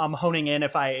 I'm honing in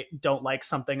if I don't like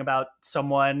something about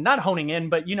someone, not honing in,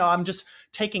 but I'm just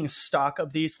taking stock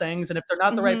of these things. And if they're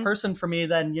not the right Mhm. person for me,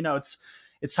 then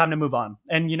it's time to move on.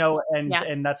 And Yeah.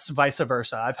 and that's vice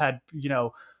versa.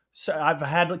 So I've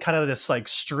had kind of this like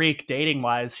streak dating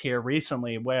wise here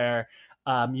recently where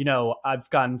I've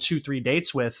gone 2-3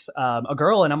 dates with a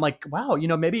girl, and I'm like, wow,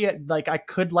 maybe like I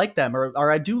could like them,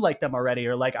 or I do like them already,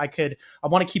 or like I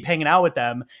want to keep hanging out with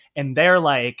them, and they're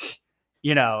like,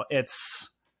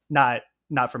 it's not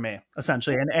for me,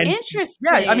 essentially. And yeah, I mean,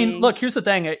 Interesting. look, here's the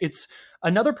thing. It's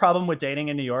another problem with dating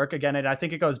in New York again, and I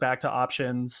think it goes back to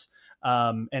options,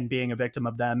 and being a victim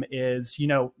of them is,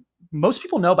 most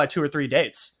people know by 2 or 3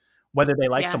 dates whether they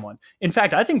like Yeah. someone. In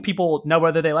fact, I think people know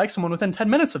whether they like someone within 10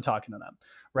 minutes of talking to them,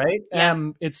 right?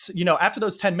 Yeah. It's, after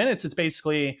those 10 minutes, it's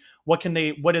basically what do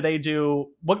they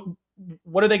do? What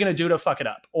are they going to do to fuck it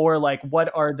up? Or like,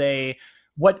 what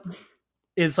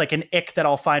is like an ick that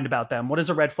I'll find about them? What is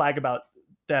a red flag about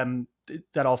them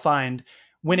that I'll find,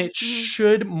 when it Mhm.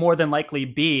 should more than likely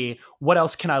be, what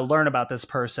else can I learn about this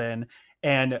person?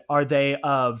 And are they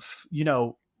of,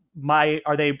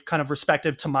 are they kind of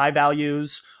respective to my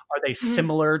values? Are they Mhm.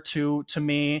 similar to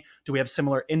me? Do we have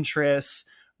similar interests?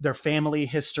 Their family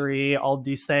history, all of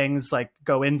these things like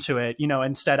go into it.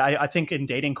 Instead, I think in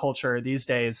dating culture these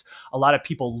days, a lot of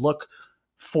people look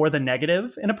for the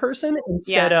negative in a person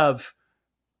instead Yeah. of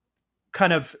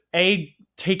kind of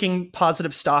taking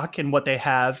positive stock in what they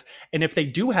have, and if they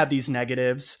do have these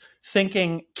negatives,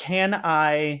 thinking, can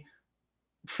I,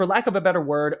 for lack of a better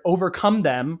word, overcome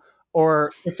them?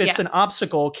 Or if it's Yeah. an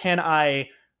obstacle, can I,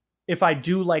 if I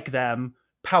do like them,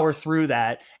 power through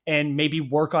that and maybe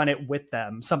work on it with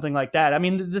them, something like that. I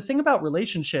mean, the thing about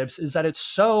relationships is that it's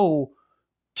so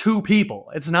two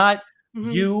people. It's not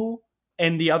Mhm. you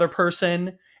and the other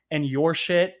person and your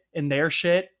shit and their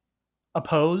shit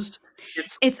opposed.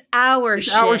 It's It's our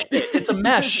it's our shit. shit. It's a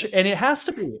mesh, and it has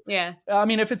to be. Yeah. I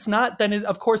mean, if it's not, then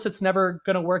of course it's never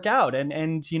going to work out.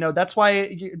 And that's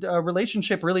why a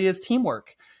relationship really is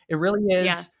teamwork. It really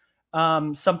Yeah. is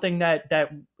something that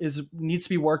is needs to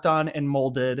be worked on and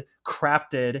molded,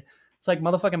 crafted. It's like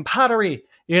motherfucking pottery,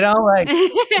 like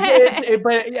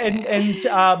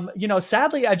but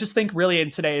sadly, I just think really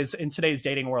in today's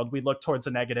dating world, we look towards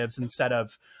the negatives instead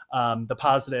of the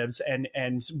positives, and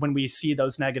when we see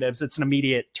those negatives, it's an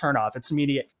immediate turnoff. It's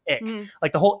immediate ick. Mhm.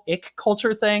 Like the whole ick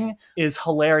culture thing is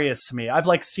hilarious to me. I've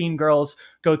like seen girls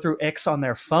go through icks on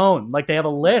their phone, like they have a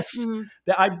list. Mhm.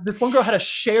 This one girl had a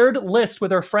shared list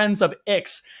with her friends of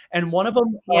icks, and one of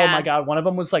them, oh my Yeah. god, one of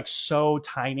them was like so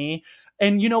tiny.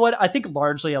 And you know what? I think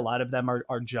largely a lot of them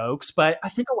are jokes, but I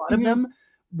think a lot of Mhm. them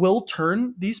will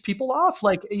turn these people off.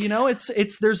 Like,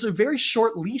 it's there's a very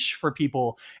short leash for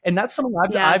people. And that's something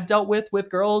Yeah. I've dealt with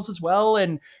girls as well.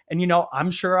 And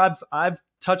I'm sure I've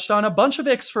touched on a bunch of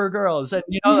icks for girls. And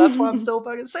that's why I'm still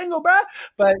fucking single, bruh.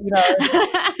 But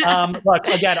look,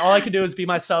 again, all I can do is be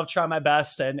myself, try my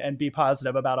best, and be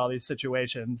positive about all these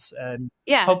situations, and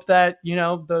Yeah. hope that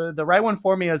the right one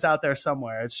for me is out there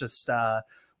somewhere. It's just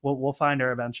we'll find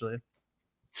her eventually.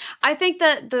 I think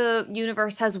that the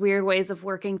universe has weird ways of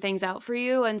working things out for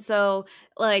you. And so,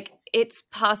 like, it's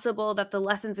possible that the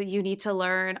lessons that you need to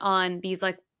learn on these,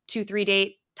 like, 2, 3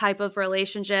 date type of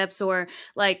relationships, or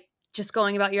like just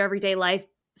going about your everyday life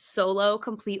solo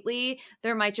completely,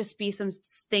 there might just be some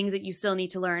things that you still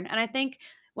need to learn. And I think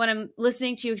when I'm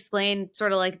listening to you explain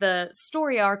sort of like the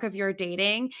story arc of your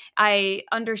dating, I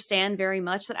understand very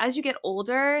much that as you get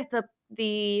older,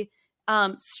 the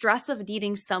stress of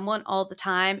needing someone all the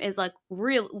time is like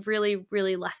really,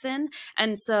 really lessened.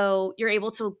 And so you're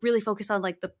able to really focus on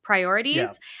like the Yeah.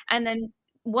 priorities. And then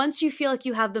once you feel like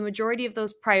you have the majority of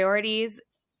those priorities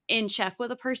in check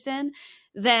with a person,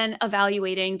 then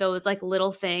evaluating those like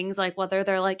little things, like whether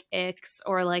they're like icks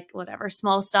or like whatever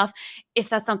small stuff, if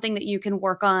that's something that you can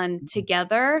work on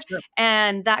together. Sure.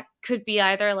 And that could be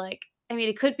either like, I mean,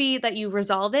 it could be that you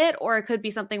resolve it, or it could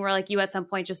be something where like you at some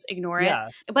point just ignore it. Yeah.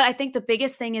 But I think the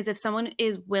biggest thing is if someone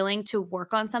is willing to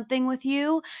work on something with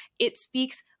you, it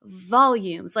speaks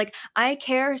volumes. Like, I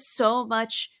care so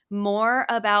much more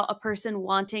about a person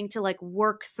wanting to like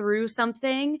work through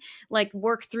something, like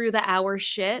work through the hour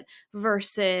shit,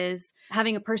 versus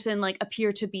having a person like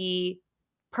appear to be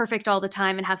perfect all the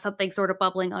time and have something sort of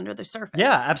bubbling under the Yeah, surface.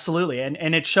 absolutely.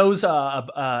 And it shows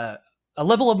a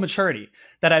level of maturity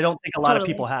that I don't think a lot of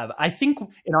people Totally. have. I think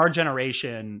in our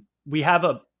generation,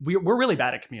 we're really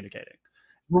bad at communicating.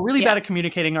 We're really bad Yeah. at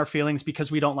communicating our feelings because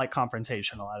we don't like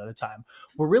confrontation a lot of the time.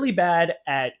 We're really bad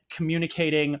at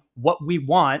communicating what we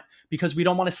want because we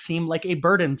don't want to seem like a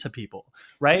burden to people,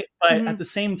 right? But at Mhm. the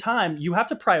same time, you have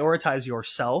to prioritize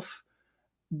yourself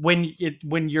when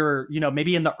you're,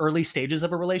 maybe in the early stages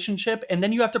of a relationship, and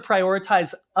then you have to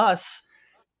prioritize us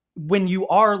when you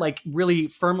are like really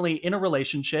firmly in a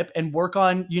relationship, and work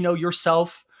on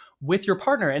yourself with your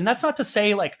partner. And that's not to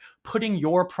say like putting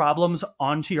your problems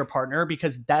onto your partner,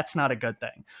 because that's not a good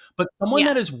thing, but someone Yeah.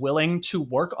 that is willing to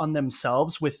work on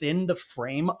themselves within the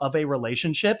frame of a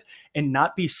relationship and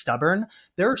not be stubborn.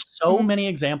 There are so Mhm. many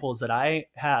examples that I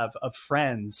have of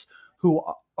friends who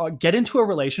get into a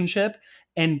relationship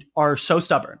and are so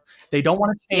stubborn. They don't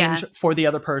want to Yeah. change for the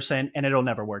other person, and it'll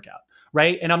never work out,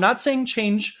 right? And I'm not saying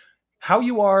change how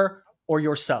you are or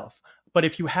yourself. But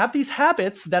if you have these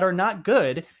habits that are not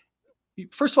good,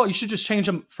 first of all, you should just change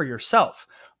them for yourself.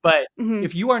 But Mhm.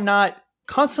 if you are not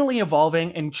constantly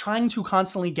evolving and trying to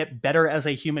constantly get better as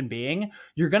a human being,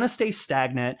 you're going to stay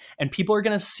stagnant, and people are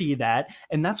going to see that.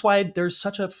 And that's why there's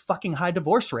such a fucking high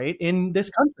divorce rate in this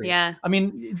country. Yeah. I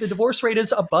mean, the divorce rate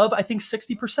is above, I think,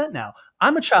 60% now.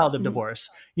 I'm a child of Mhm. divorce.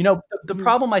 The Mhm.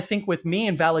 problem I think with me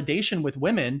and validation with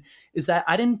women is that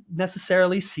I didn't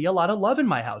necessarily see a lot of love in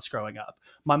my house growing up.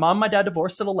 My mom and my dad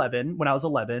divorced at 11 when I was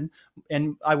 11,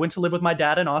 and I went to live with my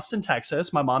dad in Austin,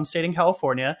 Texas. My mom stayed in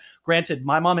California. Granted,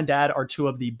 my mom and dad are two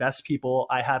of the best people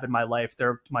I have in my life.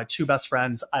 They're my two best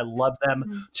friends. I love them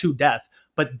Mhm. to death,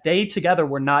 but they together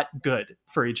were not good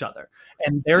for each other.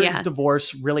 And their Yeah.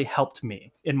 divorce really helped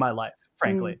me in my life, Mm.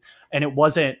 frankly. And it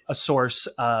wasn't a source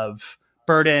of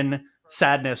burden,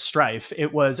 sadness, strife.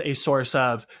 It was a source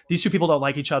of, these two people don't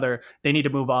like each other. They need to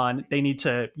move on. They need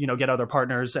to, get other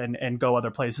partners and go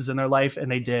other places in their life. And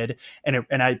they did. And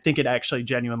I think it actually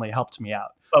genuinely helped me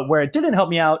out. But where it didn't help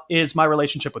me out is my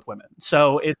relationship with women.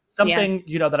 So it's Yeah. something,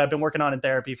 that I've been working on in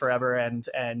therapy forever, and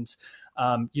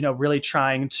really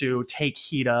trying to take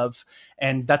heed of.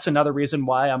 And that's another reason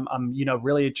why I'm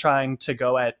really trying to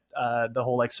go at the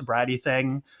whole like sobriety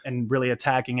thing and really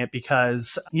attacking it,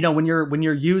 because when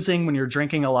you're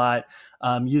drinking a lot,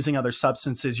 using other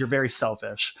substances, you're very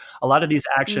selfish. A lot of these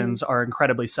Mm. actions are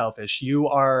incredibly selfish. You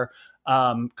are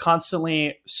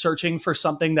constantly searching for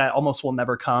something that almost will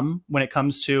never come when it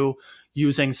comes to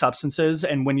using substances.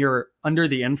 And when you're under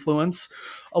the influence,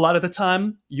 a lot of the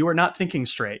time, you are not thinking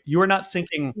straight. You are not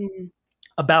thinking Mm.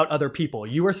 about other people.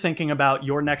 You are thinking about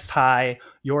your next high,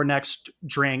 your next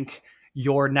drink,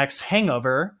 your next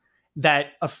hangover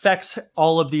that affects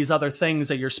all of these other things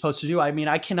that you're supposed to do. I mean,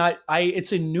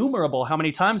 it's innumerable how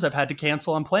many times I've had to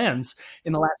cancel on plans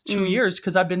in the last two Mm. years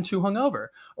because I've been too hungover,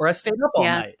 or I stayed up all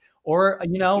Yeah. night, or,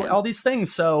 Yeah. all these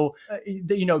things. So,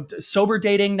 sober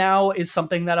dating now is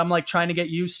something that I'm like trying to get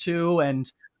used to.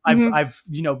 And Mhm. I've,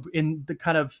 in the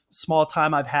kind of small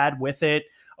time I've had with it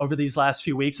over these last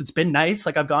few weeks, it's been nice.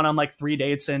 Like I've gone on like 3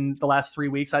 dates in the last 3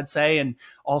 weeks, I'd say, and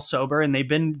all sober, and they've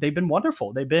been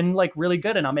wonderful. They've been like really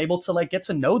good, and I'm able to like get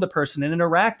to know the person and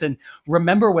interact and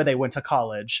remember where they went to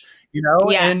college,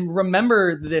 Yeah. and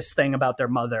remember this thing about their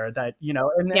mother that,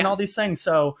 and Yeah. all these things.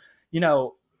 So,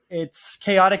 it's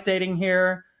chaotic dating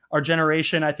here. Our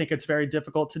generation, I think it's very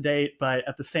difficult to date, but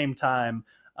at the same time,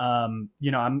 I'm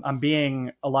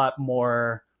being a lot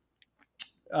more.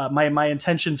 My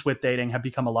intentions with dating have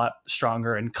become a lot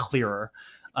stronger and clearer,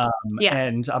 Yeah.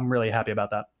 and I'm really happy about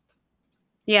that.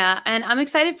 Yeah, and I'm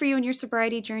excited for you and your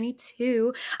sobriety journey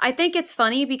too. I think it's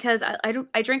funny because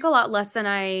I drink a lot less than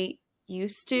I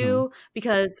used Mhm. to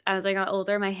because as I got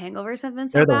older, my hangovers have been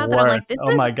so They're the bad that I'm like, worst. this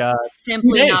Oh is my god, few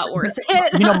simply days. not worth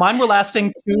it. Mine were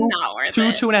lasting Not worth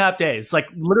it. 2.5 days, like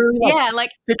literally like Yeah,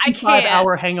 like I 55 can't.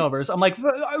 hour hangovers. I'm like,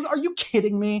 are you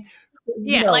kidding me?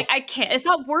 You Yeah, know, like I can't. It's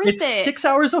not worth it's it. 6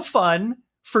 hours of fun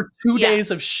for two Yeah.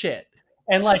 days of shit,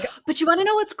 and like, But you want to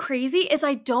know what's crazy is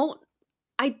I don't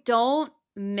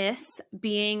miss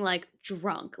being like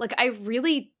drunk. Like I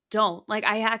really don't. Like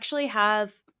I actually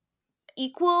have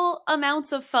equal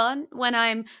amounts of fun when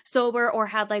I'm sober or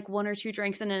had like one or two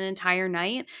drinks in an entire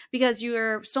night because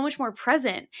you're so much more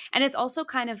present. And it's also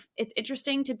it's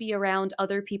interesting to be around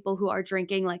other people who are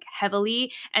drinking like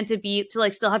heavily and to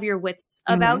like still have your wits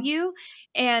about mhm, you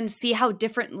and see how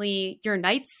differently your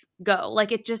nights go.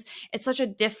 Like it's such a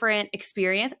different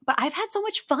experience, but I've had so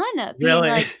much fun being really.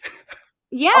 like,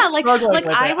 yeah, I'm struggling like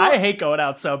with I it. I will hate going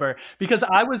out sober because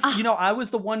I was, uh, I was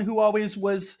the one who always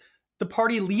was the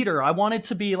party leader. I wanted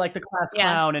to be like the class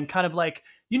yeah. clown and kind of like,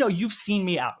 you've seen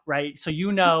me out, right? So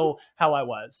you know how I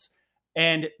was.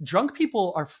 And drunk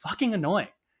people are fucking annoying.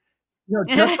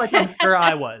 Just like I'm sure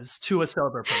I was to a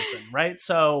sober person, right?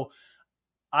 So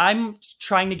I'm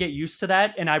trying to get used to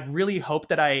that, and I really hope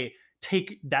that I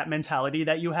take that mentality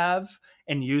that you have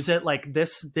and use it. Like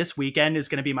this weekend is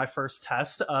going to be my first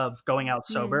test of going out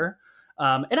Mm, sober,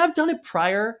 and I've done it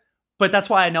prior, but that's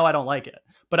why I know I don't like it.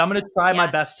 But I'm going to try my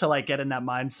yeah. best to like get in that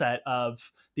mindset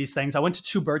of these things. I went to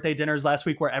two birthday dinners last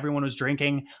week where everyone was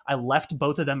drinking. I left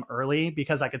both of them early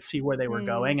because I could see where they were Mm,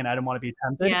 going, and I didn't want to be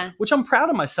tempted, yeah. which I'm proud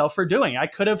of myself for doing. I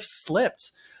could have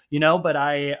slipped, but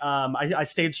I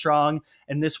stayed strong,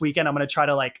 and this weekend I'm going to try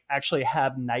to like actually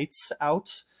have nights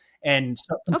out and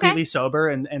Okay. completely sober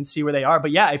and see where they are.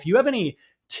 But yeah, if you have any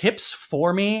tips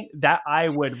for me, that I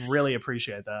would really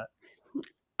appreciate that.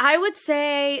 I would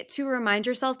say to remind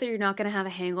yourself that you're not going to have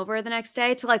a hangover the next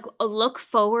day, to like look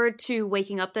forward to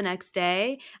waking up the next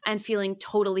day and feeling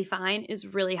totally fine is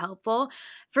really helpful.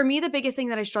 For me, the biggest thing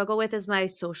that I struggle with is my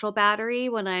social battery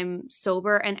when I'm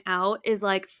sober and out is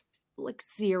like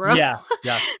zero. Yeah,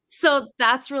 yeah. So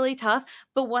that's really tough.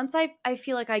 But once I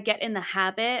feel like I get in the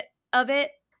habit of it,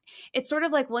 it's sort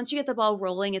of like once you get the ball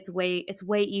rolling, it's way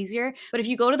easier. But if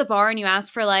you go to the bar and you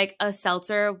ask for like a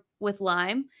seltzer with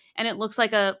lime and it looks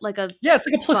like a Yeah, it's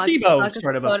like a placebo vodka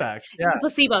sort of soda, effect. it's Yeah. like a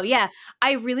placebo. Yeah,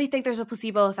 I really think there's a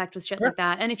placebo effect with shit Sure. like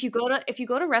that. And if you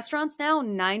go to restaurants now,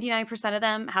 99% of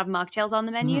them have mocktails on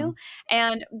the menu, Mhm.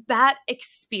 and that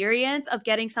experience of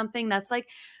getting something that's like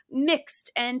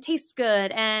mixed and tastes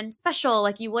good and special,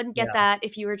 like you wouldn't get Yeah. that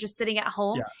if you were just sitting at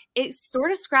home. Yeah. It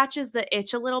sort of scratches the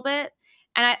itch a little bit,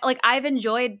 and I've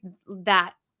enjoyed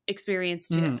that experience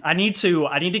too. I need to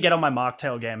get on my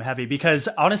mocktail game heavy because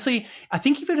honestly, I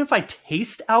think even if I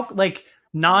taste like Mhm.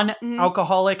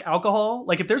 non-alcoholic alcohol,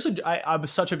 like if I'm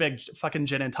such a big fucking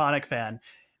gin and tonic fan.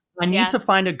 I need Yeah. to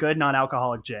find a good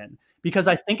non-alcoholic gin because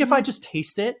I think if I Mhm. just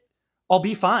taste it, I'll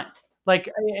be fine. Like,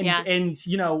 and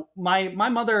Yeah. my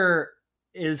mother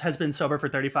has been sober for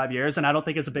 35 years, and I don't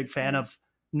think is a big fan Mhm. of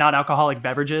non-alcoholic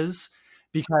beverages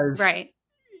because Right.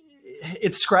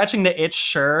 it's scratching the itch.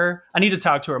 Sure, I need to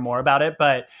talk to her more about it,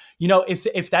 but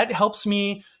if that helps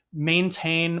me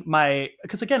maintain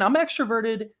because again, I'm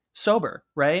extroverted sober,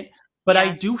 right? But I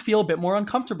Yeah. do feel a bit more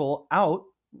uncomfortable out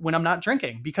when I'm not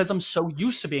drinking because I'm so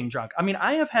used to being drunk. I mean,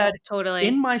 I have had in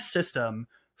Totally. my system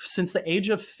since the age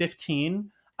of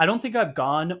 15. I don't think I've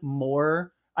gone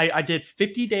more. I did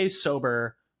 50 days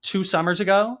sober 2 summers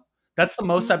ago. That's the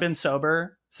most Mhm. I've been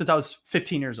sober since I was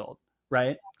 15 years old,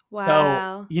 right? So,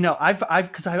 Wow.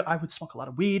 because I would smoke a lot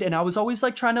of weed and I was always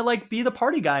like trying to like be the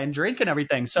party guy and drink and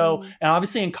everything. So, Mhm. and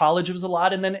obviously in college it was a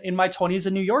lot. And then in my 20s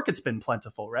in New York, it's been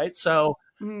plentiful, right? So,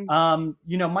 Mhm.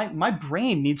 my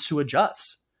brain needs to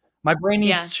adjust. My brain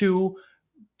Yeah. needs to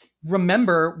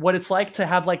remember what it's like to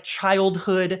have like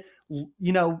childhood,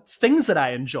 things that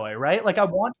I enjoy, right? Like I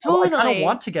kind of Totally.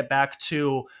 want to get back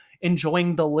to,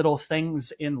 enjoying the little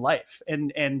things in life.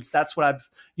 And that's what I've,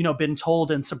 been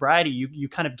told in sobriety. You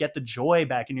kind of get the joy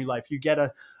back in your life. You get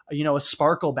a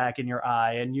sparkle back in your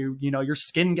eye, and your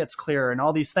skin gets clearer and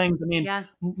all these things. I mean, Yeah.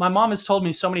 my mom has told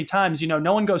me so many times,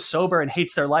 no one goes sober and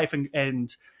hates their life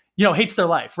and hates their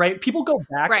life, right? People go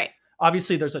back. Right.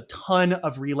 Obviously, there's a ton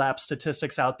of relapse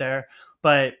statistics out there,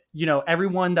 but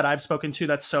everyone that I've spoken to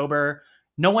that's sober,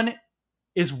 no one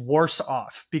is worse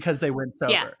off because they went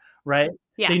sober, Yeah. right?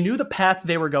 Yeah. They knew the path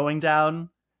they were going down,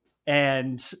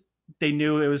 and they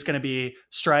knew it was going to be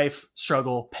strife,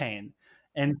 struggle, pain.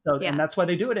 And so, Yeah. and that's why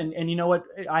they do it. And you know what?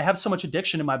 I have so much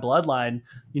addiction in my bloodline,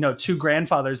 two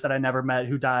grandfathers that I never met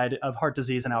who died of heart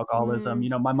disease and alcoholism,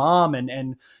 my mom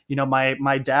and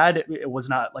my dad was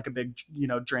not like a big,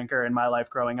 drinker in my life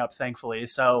growing up, thankfully.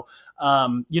 So,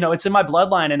 it's in my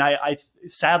bloodline. And I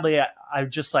sadly, I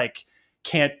just like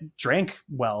can't drink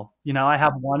well. I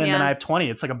have one and then I have 20.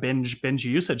 It's like a binge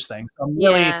usage thing. So I'm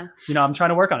really, I'm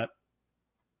trying to work on it.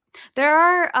 There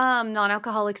are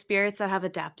non-alcoholic spirits that have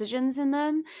adaptogens in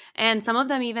them, and some of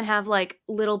them even have like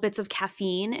little bits of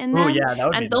caffeine in them. Oh yeah, that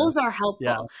would and be those nice. are helpful.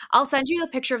 Yeah. I'll send you a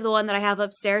picture of the one that I have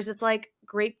upstairs. It's like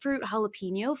grapefruit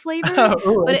jalapeno flavored,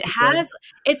 Ooh, but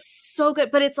it's so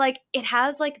good. But it's like it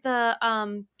has like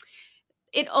the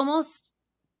it almost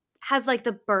has like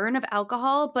the burn of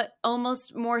alcohol, but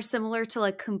almost more similar to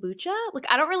like kombucha. Like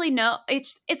I don't really know.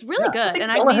 It's really good, and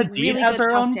I've made really has good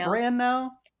her own cocktails. brand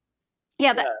now.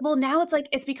 Yeah, well, now it's like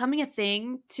it's becoming a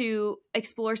thing to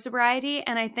explore sobriety,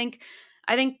 and I think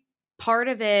part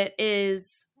of it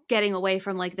is getting away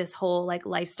from like this whole like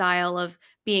lifestyle of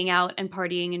being out and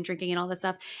partying and drinking and all this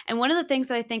stuff. And one of the things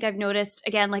that I think I've noticed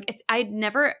again, like I'm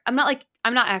not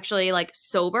actually like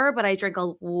sober, but I drink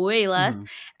a way less.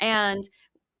 And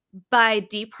by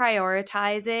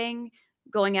deprioritizing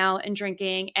going out and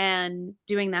drinking and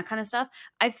doing that kind of stuff,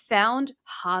 I've found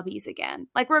hobbies again.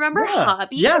 Like, remember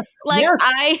hobbies? Yes. Like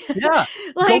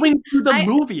like going to the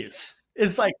movies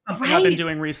is like something I've been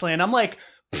doing recently. And I'm like,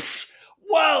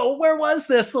 whoa, where was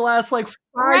this the last like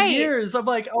 5 years? I'm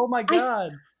like, oh my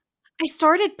God. I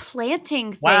started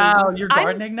planting things. Wow, you're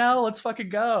gardening now? Let's fucking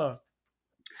go.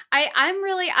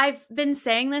 I've been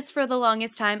saying this for the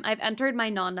longest time. I've entered my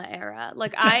Nonna era.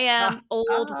 Like I am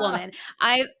old woman.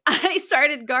 I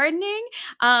started gardening.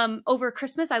 Over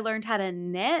Christmas, I learned how to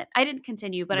knit. I didn't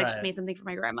continue, but I just made something for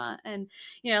my grandma. And,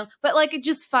 but like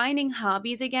just finding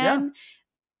hobbies again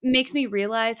makes me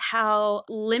realize how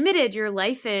limited your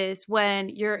life is when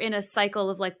you're in a cycle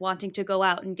of like wanting to go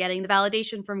out and getting the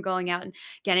validation from going out and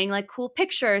getting like cool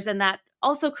pictures, and that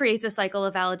also creates a cycle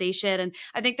of validation. And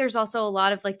I think there's also a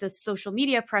lot of like the social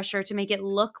media pressure to make it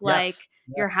look like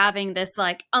you're having this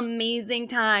like amazing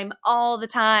time all the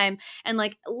time and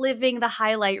like living the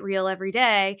highlight reel every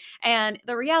day. And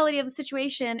the reality of the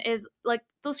situation is like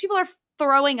those people are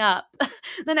throwing up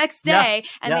the next day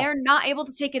and they're not able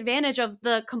to take advantage of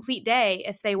the complete day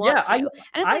if they want to. And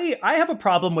it's I have a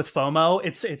problem with FOMO.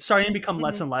 It's starting to become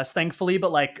less and less, thankfully,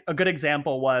 but like a good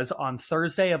example was on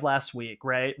Thursday of last week,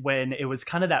 right? When it was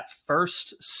kind of that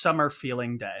first summer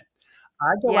feeling day.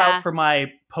 I go out for my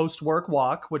post-work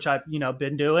walk, which I've,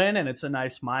 been doing, and it's a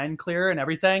nice mind clear and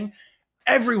everything.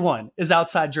 Everyone is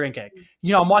outside drinking.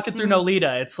 I'm walking through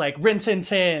Nolita. It's like Rin Tin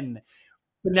Tin,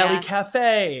 Benelli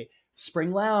Cafe,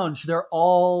 Spring Lounge. They're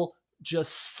all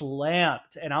just slammed.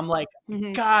 And I'm like,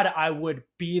 God, I would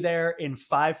be there in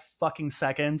 5 fucking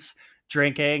seconds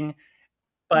drinking.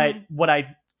 But what I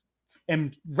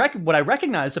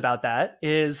recognize about that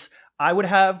is I would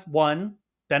have 1,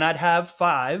 then I'd have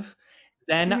 5.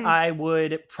 Then I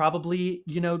would probably,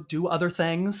 do other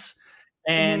things.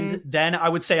 And then I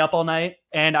would stay up all night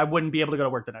and I wouldn't be able to go to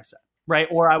work the next day. Right.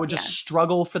 Or I would just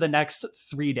struggle for the next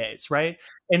 3 days. Right.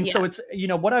 And so it's,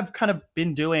 what I've kind of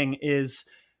been doing is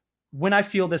when I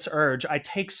feel this urge, I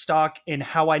take stock in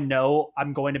how I know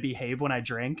I'm going to behave when I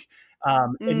drink,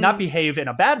 and not behave in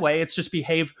a bad way. It's just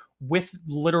behave with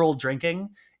literal drinking.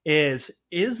 Is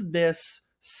this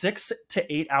 6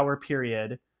 to 8 hour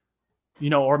period,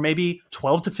 or maybe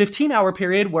 12 to 15 hour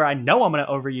period where I know I'm going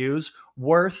to overuse,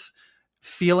 worth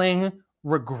feeling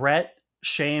regret,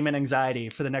 shame, and anxiety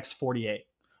for the next 48,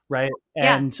 right?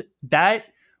 And that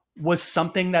was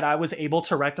something that I was able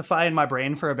to rectify in my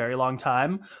brain for a very long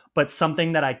time, but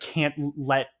something that I can't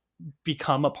let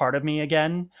become a part of me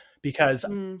again, because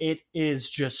it is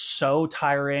just so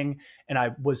tiring. And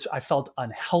I felt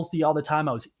unhealthy all the time.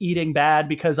 I was eating bad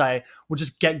because I would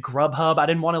just get Grubhub. I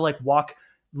didn't want to like walk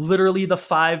literally the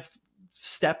 5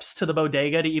 steps to the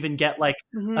bodega to even get like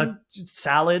a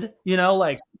salad,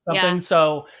 like something.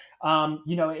 So,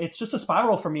 it's just a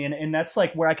spiral for me. And that's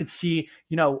like where I could see,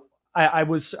 I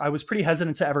was pretty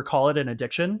hesitant to ever call it an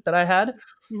addiction that I had,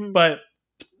 Mhm. but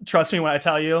trust me when I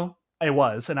tell you, it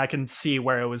was, and I can see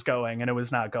where it was going, and it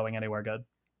was not going anywhere good.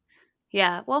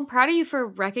 Yeah. Well, I'm proud of you for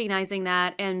recognizing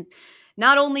that and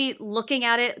not only looking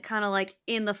at it kind of like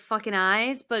in the fucking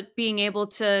eyes, but being able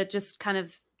to just kind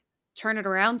of turn it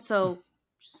around so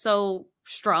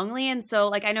strongly. And so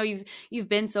like I know you've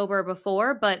been sober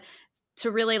before, but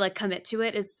to really like commit to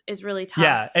it is really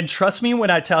Yeah, tough. and trust me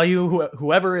when I tell you,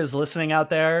 whoever is listening out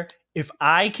there, if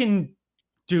I can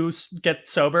get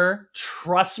sober,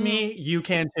 trust Mhm. me, you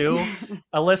can too.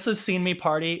 Alyssa's seen me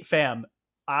party, fam.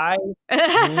 I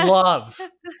love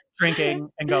drinking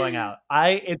and going out.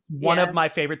 It's one of Yeah. my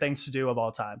favorite things to do of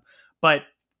all time. But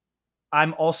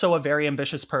I'm also a very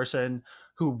ambitious person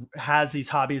who has these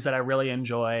hobbies that I really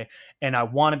enjoy, and I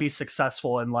want to be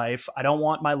successful in life. I don't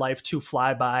want my life to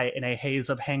fly by in a haze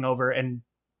of hangover and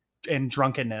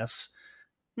drunkenness.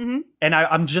 Mhm. And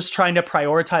I'm just trying to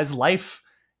prioritize life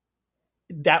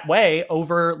that way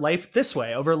over life this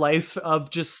way, over life of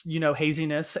just,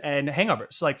 haziness and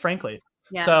hangovers, like, frankly.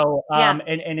 Yeah. So Yeah.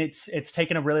 and it's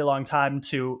taken a really long time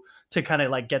to kind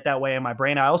of like get that way in my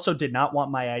brain. I also did not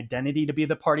want my identity to be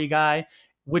the party guy,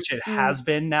 which it Mm. has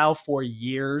been now for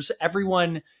years.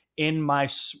 Everyone in my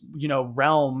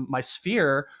realm, my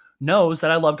sphere, knows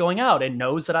that I love going out and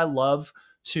knows that I love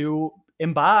to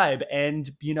imbibe and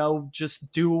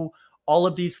just do all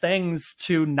of these things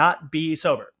to not be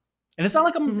sober. And it's not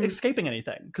like I'm Mhm. escaping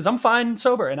anything because I'm fine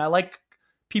sober and I like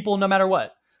people no matter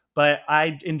what. But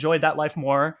I enjoyed that life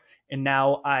more, and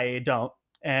now I don't.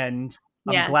 And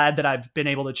I'm Yeah. glad that I've been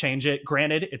able to change it.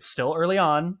 Granted, it's still early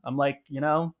on. I'm like,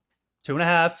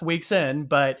 2.5 weeks in,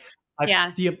 but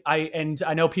Yeah.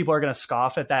 I know people are going to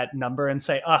scoff at that number and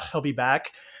say, "Oh, he'll be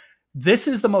back." This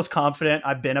is the most confident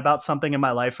I've been about something in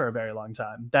my life for a very long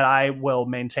time, that I will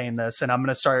maintain this, and I'm going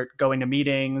to start going to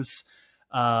meetings.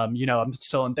 I'm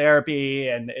still in therapy,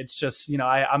 and it's just,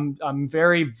 I'm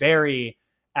very, very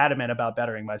adamant about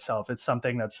bettering myself. It's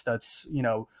something that's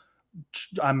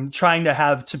I'm trying to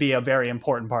have to be a very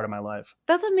important part of my life.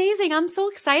 That's amazing. I'm so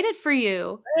excited for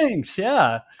you. Thanks.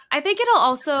 Yeah. I think it'll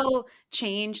also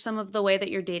change some of the way that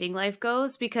your dating life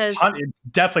goes because It's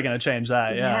definitely going to change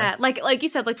that. Yeah. yeah, like you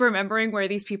said, like remembering where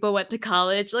these people went to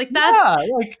college, like Yeah.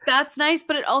 Like, that's nice,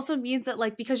 but it also means that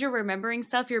like because you're remembering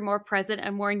stuff, you're more present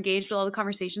and more engaged with all the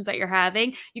conversations that you're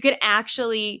having. You can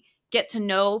actually get to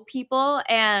know people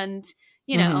and,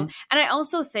 mhm. and I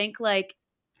also think like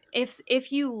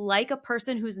if you like a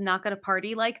person who's not going to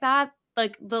party like that,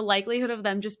 like the likelihood of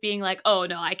them just being like, "Oh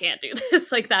no, I can't do this."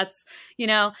 Like that's,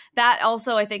 that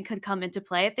also I think could come into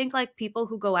play. I think like people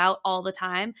who go out all the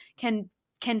time can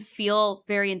feel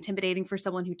very intimidating for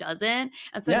someone who doesn't.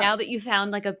 And so Yeah. now that you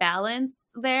found like a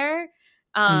balance there,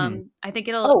 Mhm. I think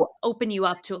it'll Oh, open you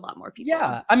up to a lot more people.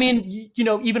 yeah. I mean,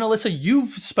 even Alyssa,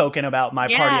 you've spoken about my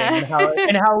partying Yeah.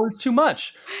 and how it was too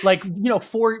much. Like,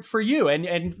 for you,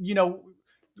 and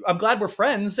I'm glad we're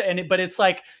friends. But it's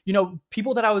like,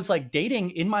 people that I was like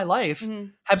dating in my life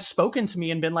Mhm, have spoken to me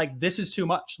and been like, this is too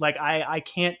much. Like, I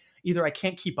can't, either I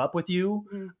can't keep up with you.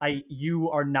 mhm, You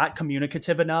are not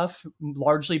communicative enough,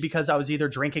 largely because I was either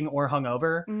drinking or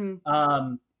hungover.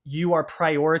 mhm, You are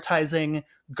prioritizing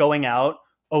going out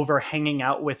over hanging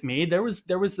out with me. There was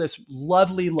this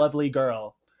lovely, lovely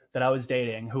girl that I was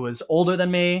dating who was older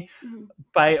than me mhm,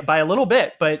 by a little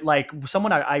bit, but like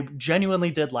someone I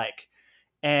genuinely did like.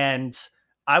 And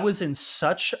I was in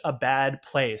such a bad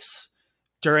place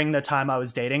during the time I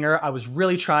was dating her. I was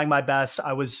really trying my best.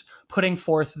 I was putting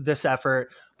forth this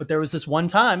effort, but there was this one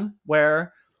time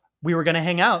where we were going to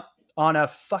hang out on a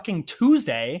fucking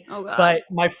Tuesday, oh god. but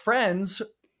my friends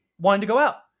wanted to go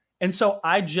out. And so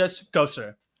I just ghosted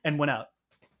her and went out.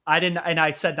 I didn't, and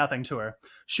I said nothing to her.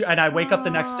 And I wake up the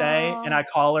next day and Oh, I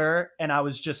call her, and I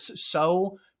was just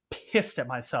so pissed at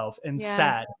myself and yeah.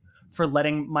 sad for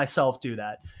letting myself do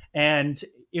that. And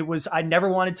I never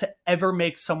wanted to ever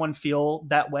make someone feel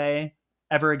that way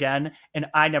ever again. And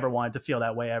I never wanted to feel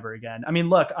that way ever again. I mean,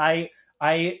 look, I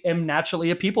am naturally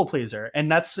a people pleaser,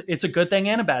 and it's a good thing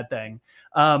and a bad thing.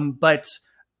 But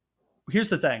here's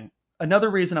the thing. Another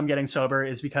reason I'm getting sober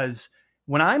is because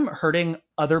when I'm hurting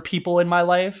other people in my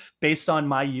life based on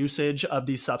my usage of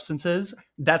these substances,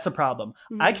 that's a problem.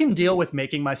 I Mhm, can deal with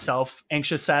making myself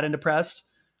anxious, sad, and depressed.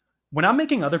 When I'm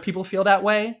making other people feel that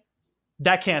way,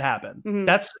 that can't happen. mhm.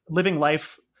 That's living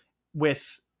life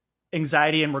with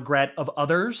anxiety and regret of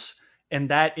others. And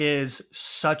that is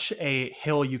such a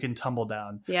hill you can tumble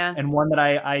down, Yeah. and one that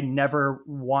I never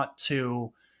want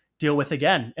to deal with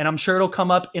again. And I'm sure it'll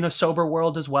come up in a sober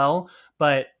world as well.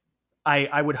 But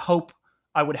I would hope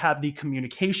I would have the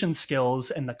communication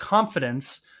skills and the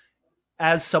confidence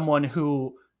as someone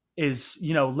who is,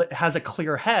 has a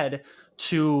clear head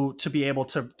to be able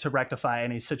to rectify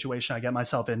any situation I get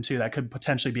myself into that could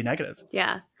potentially be negative.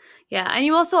 Yeah. Yeah. And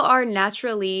you also are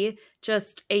naturally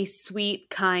just a sweet,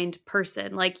 kind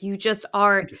person. Like you just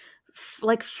are Thank you.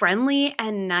 like friendly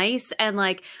and nice, and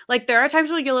like there are times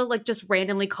where you'll like just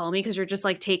randomly call me because you're just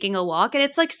like taking a walk, and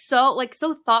it's like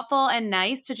so thoughtful and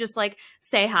nice to just like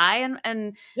say hi,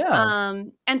 Yeah.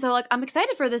 and so like I'm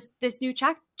excited for this new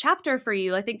chapter for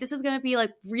you. I think this is going to be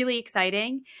like really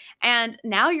exciting, and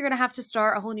now you're going to have to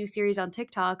start a whole new series on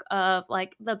TikTok of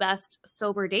like the best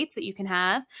sober dates that you can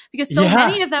have, because so Yeah.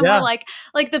 many of them were Yeah.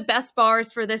 like the best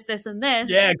bars for this and this.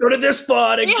 Yeah, go to this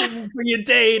spot and Yeah. for your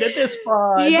date at this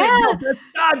spot. Yeah. Best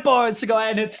dive bars to go,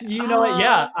 and it's what.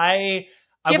 Yeah, I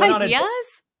Do you have went on a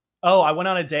ideas? I went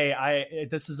on a date.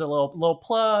 This is a little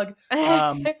plug.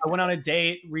 I went on a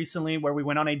date recently where we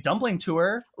went on a dumpling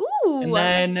tour, and Ooh,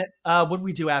 then what did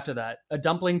we do after that? A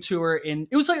dumpling tour it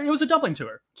was a dumpling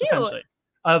tour cute. essentially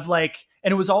of like,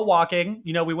 and it was all walking.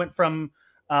 We went from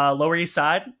Lower East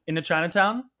Side into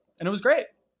Chinatown, and it was great.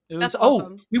 It was That's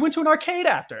awesome. we went to an arcade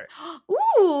after.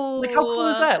 Ooh. Like, how cool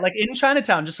is that? Like in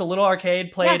Chinatown, just a little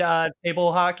arcade, played Yeah.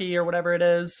 table hockey or whatever it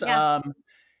is. Yeah.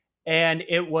 And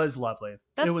it was lovely. It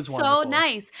That's was so wonderful.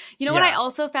 nice. You know what I Yeah.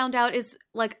 also found out is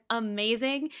like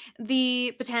amazing?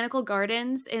 The botanical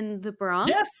gardens in the Bronx.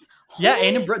 Yes. Yeah,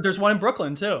 and Holy- there's one in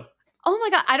Brooklyn too. Oh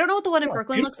my God. I don't know what the one in Yeah,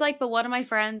 Brooklyn beautiful. looks like, but one of my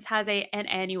friends has an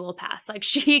annual pass. Like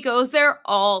she goes there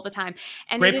all the time.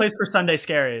 And Great it place is for Sunday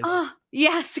scaries. oh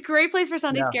yes, great place for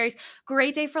Sunday Yeah. scaries.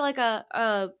 Great day for like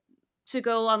a to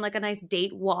go on like a nice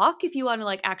date walk if you want to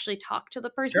like actually talk to the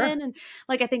person, Sure. and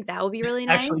like I think that would be really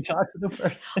Actually nice. talk to the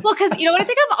person. Well, because you know what I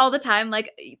think of all the time,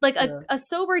 like Yeah. a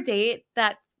sober date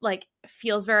that like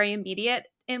feels very immediate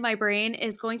in my brain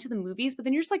is going to the movies, but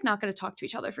then you're just like not going to talk to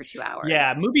each other for 2 hours.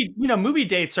 Yeah, movie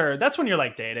dates that's when you're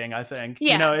like dating, I think.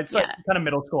 Yeah, It's like yeah, kind of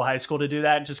middle school, high school to do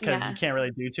that just because yeah. you can't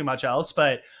really do too much else.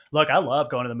 But look, I love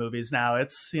going to the movies now.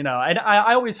 It's, and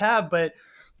I always have, but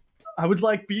I would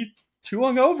like be too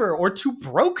hungover or too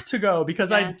broke to go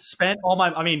because Yeah. I spent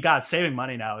God, saving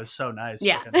money now is so nice.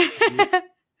 Yeah.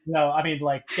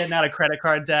 Like getting out of credit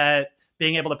card debt,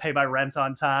 being able to pay my rent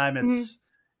on time. It's,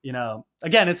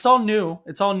 again, it's all new.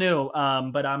 It's all new.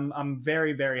 But I'm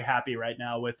very, very happy right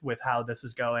now with how this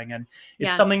is going. And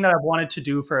it's Yeah. something that I've wanted to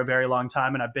do for a very long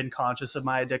time. And I've been conscious of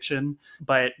my addiction,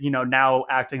 but, now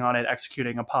acting on it,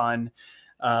 executing upon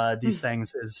these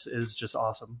things is just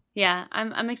awesome. Yeah,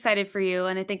 I'm excited for you,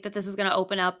 and I think that this is going to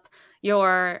open up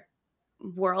your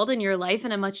world and your life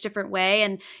in a much different way,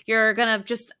 and you're going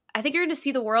to I think you're going to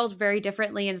see the world very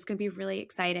differently, and it's going to be really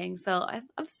exciting. So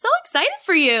I'm so excited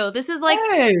for you. This is like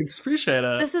Thanks, appreciate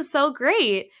it. this is so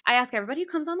great. I ask everybody who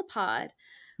comes on the pod,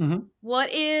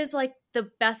 what is like the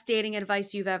best dating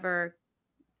advice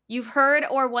you've heard,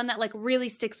 or one that like really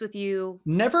sticks with you?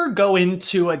 Never go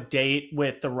into a date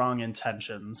with the wrong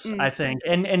intentions, I think.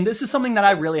 And this is something that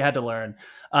I really had to learn.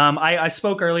 I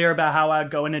spoke earlier about how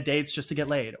I'd go into dates just to get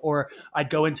laid, or I'd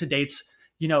go into dates,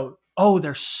 oh,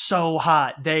 they're so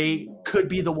hot. They could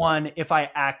be the one if I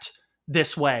act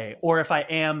this way, or if I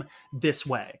am this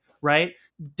way, right?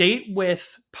 Date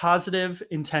with positive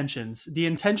intentions. The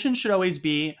intention should always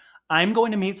be, I'm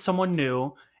going to meet someone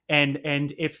new, and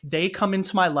if they come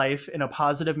into my life in a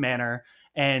positive manner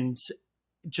and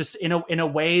just in a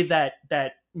way that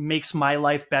makes my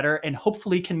life better and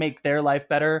hopefully can make their life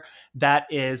better, that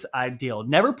is ideal.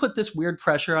 Never put this weird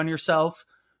pressure on yourself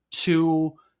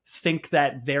to think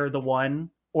that they're the one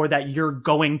or that you're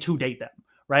going to date them,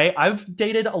 right? I've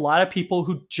dated a lot of people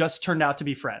who just turned out to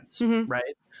be friends,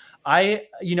 right? I,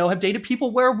 have dated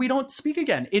people where we don't speak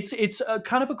again. It's a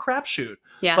kind of a crapshoot.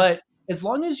 Yeah. But as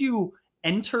long as you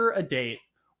enter a date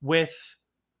with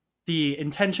the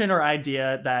intention or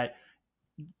idea that,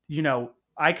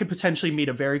 I could potentially meet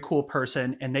a very cool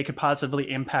person and they could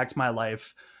positively impact my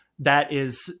life, that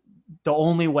is the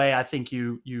only way I think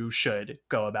you should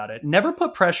go about it. Never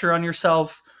put pressure on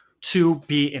yourself to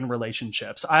be in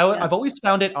relationships. I've always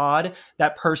found it odd,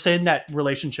 that person that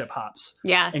relationship hops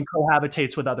and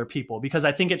cohabitates with other people, because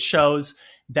I think it shows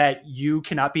that you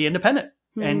cannot be independent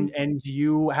and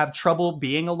you have trouble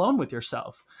being alone with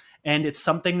yourself. And it's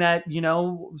something that,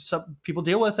 some people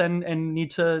deal with and need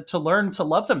to learn to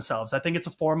love themselves. I think it's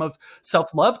a form of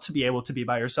self-love to be able to be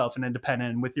by yourself and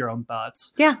independent and with your own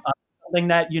thoughts. Yeah. Something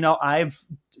that, I've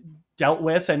dealt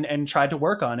with and tried to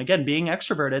work on. Again, being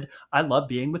extroverted, I love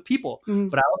being with people,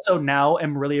 but I also now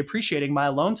am really appreciating my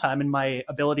alone time and my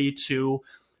ability to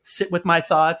sit with my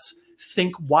thoughts,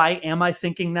 think, why am I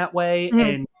thinking that way?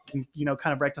 And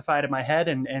kind of rectify it in my head.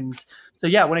 And so,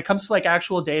 yeah, when it comes to like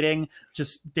actual dating,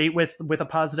 just date with a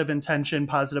positive intention,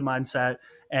 positive mindset,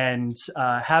 and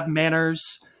have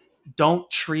manners. Don't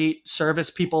treat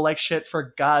service people like shit,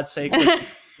 for God's sakes. That's a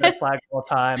red flag all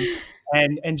the time.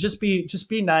 And just be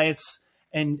nice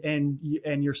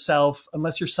and yourself.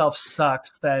 Unless yourself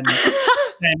sucks, then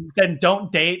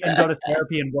don't date and go to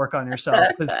therapy and work on yourself.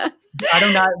 Because I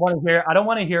don't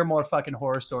want to hear more fucking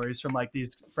horror stories from like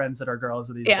these friends that are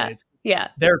girls of these dates. Yeah.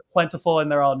 They're plentiful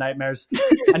and they're all nightmares.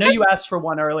 I know you asked for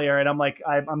one earlier, and I'm like,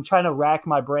 I'm trying to rack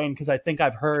my brain because I think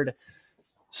I've heard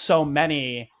so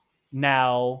many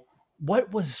now.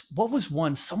 What was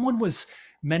one? Someone was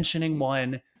mentioning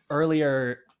one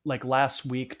earlier, like last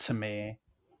week to me.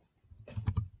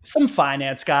 Some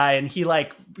finance guy, and he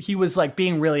was like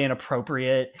being really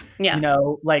inappropriate. Yeah.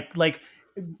 Like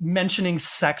mentioning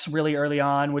sex really early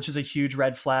on, which is a huge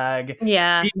red flag.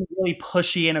 Yeah. Being really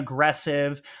pushy and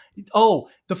aggressive. Oh,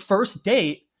 the first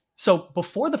date. So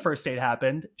before the first date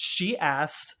happened, he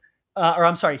asked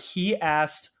her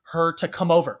to come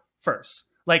over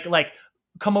first. Like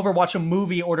come over, watch a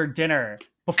movie, order dinner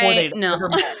before they'd ever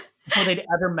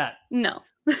met. No.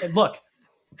 And look,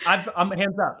 I'm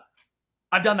hands up.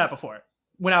 I've done that before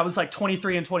when I was like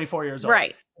 23 and 24 years old.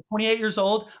 Right. 28 years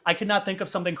old, I could not think of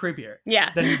something creepier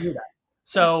than to do that.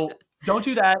 So don't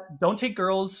do that. Don't take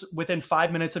girls within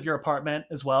 5 minutes of your apartment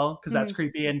as well, because that's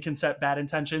creepy and can set bad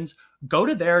intentions. Go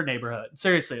to their neighborhood.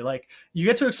 Seriously, like you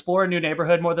get to explore a new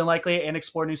neighborhood more than likely and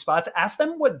explore new spots. Ask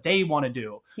them what they want to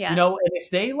do. Yeah. And if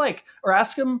they like, or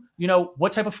ask them,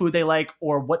 what type of food they like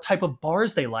or what type of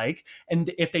bars they like.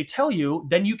 And if they tell you,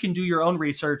 then you can do your own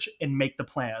research and make the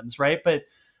plans, right? But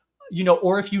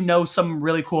or if some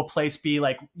really cool place, be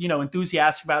like,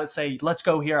 enthusiastic about it, say, let's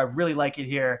go here. I really like it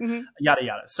here, yada,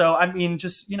 yada. So, I mean,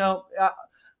 just,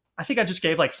 I think I just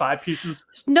gave like 5 pieces.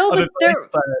 No, but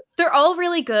they're all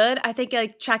really good. I think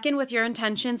like check in with your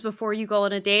intentions before you go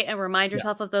on a date and remind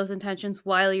yourself of those intentions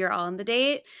while you're on the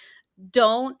date.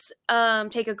 Don't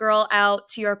take a girl out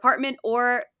to your apartment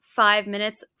or 5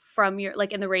 minutes from your,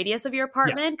 like in the radius of your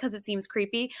apartment, because it seems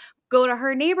creepy. Go to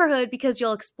her neighborhood because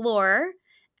you'll explore.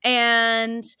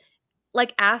 And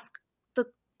like ask the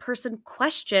person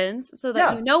questions so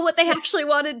that you know what they actually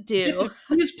want to do.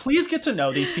 Please get to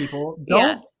know these people.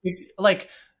 Don't they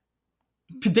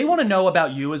want to know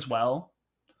about you as well.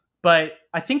 But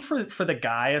I think for the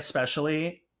guy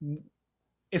especially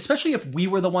if we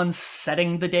were the ones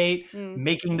setting the date,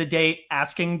 making the date,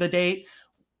 asking the date,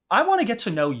 I want to get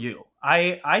to know you.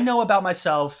 I know about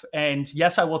myself, and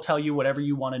yes, I will tell you whatever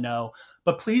you want to know.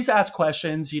 But please ask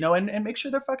questions, and make sure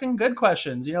they're fucking good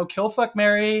questions. Kill, fuck,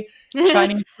 marry,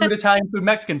 Chinese food, Italian food,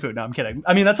 Mexican food. No, I'm kidding.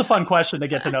 I mean, that's a fun question to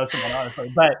get to know someone,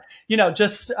 honestly. But,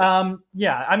 just,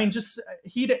 I mean, just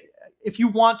if you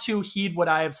want to, heed what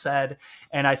I have said.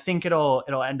 And I think it'll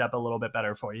end up a little bit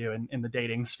better for you in the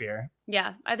dating sphere.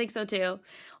 Yeah, I think so too.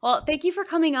 Well, thank you for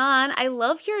coming on. I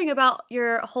love hearing about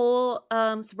your whole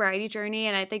sobriety journey.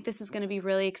 And I think this is going to be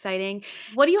really exciting.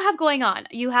 What do you have going on?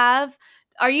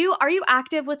 Are you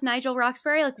active with Nigel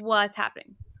Roxbury? Like, what's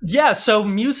happening? Yeah, so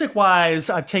music-wise,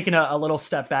 I've taken a little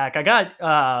step back. I got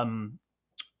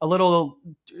a little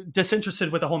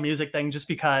disinterested with the whole music thing just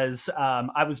because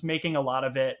I was making a lot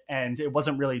of it and it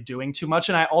wasn't really doing too much.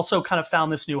 And I also kind of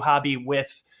found this new hobby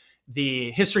with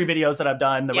the history videos that I've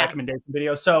done, the recommendation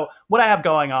videos. So what I have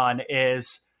going on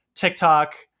is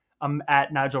TikTok. I'm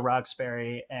at Nigel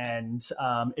Roxbury, and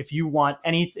if you want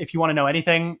to know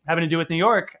anything having to do with New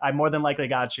York, I more than likely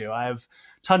got you. I have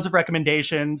tons of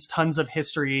recommendations, tons of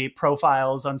history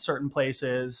profiles on certain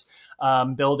places,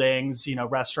 buildings,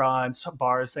 restaurants,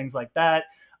 bars, things like that.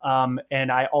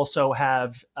 And I also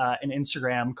have an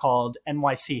Instagram called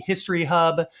NYC History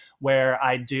Hub, where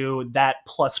I do that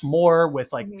plus more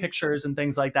with like pictures and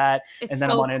things like that. And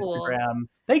then I'm on Instagram.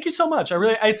 Thank you so much.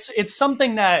 It's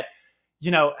something that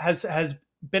has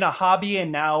been a hobby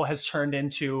and now has turned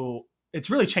into, it's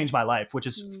really changed my life, which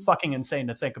is fucking insane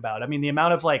to think about. I mean, the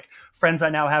amount of like friends I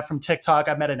now have from TikTok.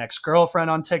 I met an ex-girlfriend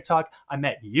on TikTok. I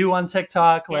met you on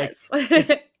TikTok. Yes.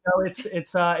 Like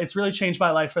it's really changed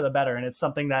my life for the better. And it's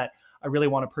something that I really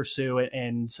want to pursue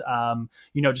and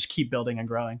just keep building and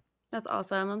growing. That's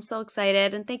awesome. I'm so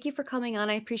excited. And thank you for coming on.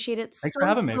 I appreciate it so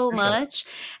much.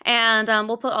 And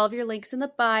we'll put all of your links in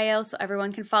the bio so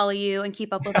everyone can follow you and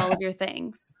keep up with all of your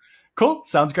things. Cool.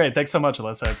 Sounds great. Thanks so much,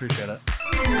 Alyssa. I appreciate it.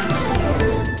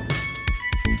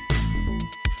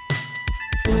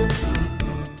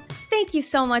 Thank you you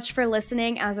so much for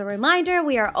listening. As a reminder,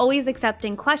 we are always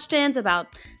accepting questions about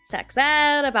sex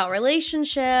ed, about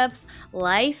relationships,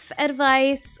 life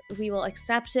advice. We will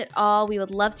accept it all. We would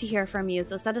love to hear from you.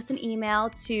 So send us an email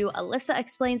to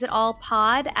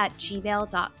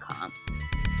alyssaexplainsitalpod@gmail.com.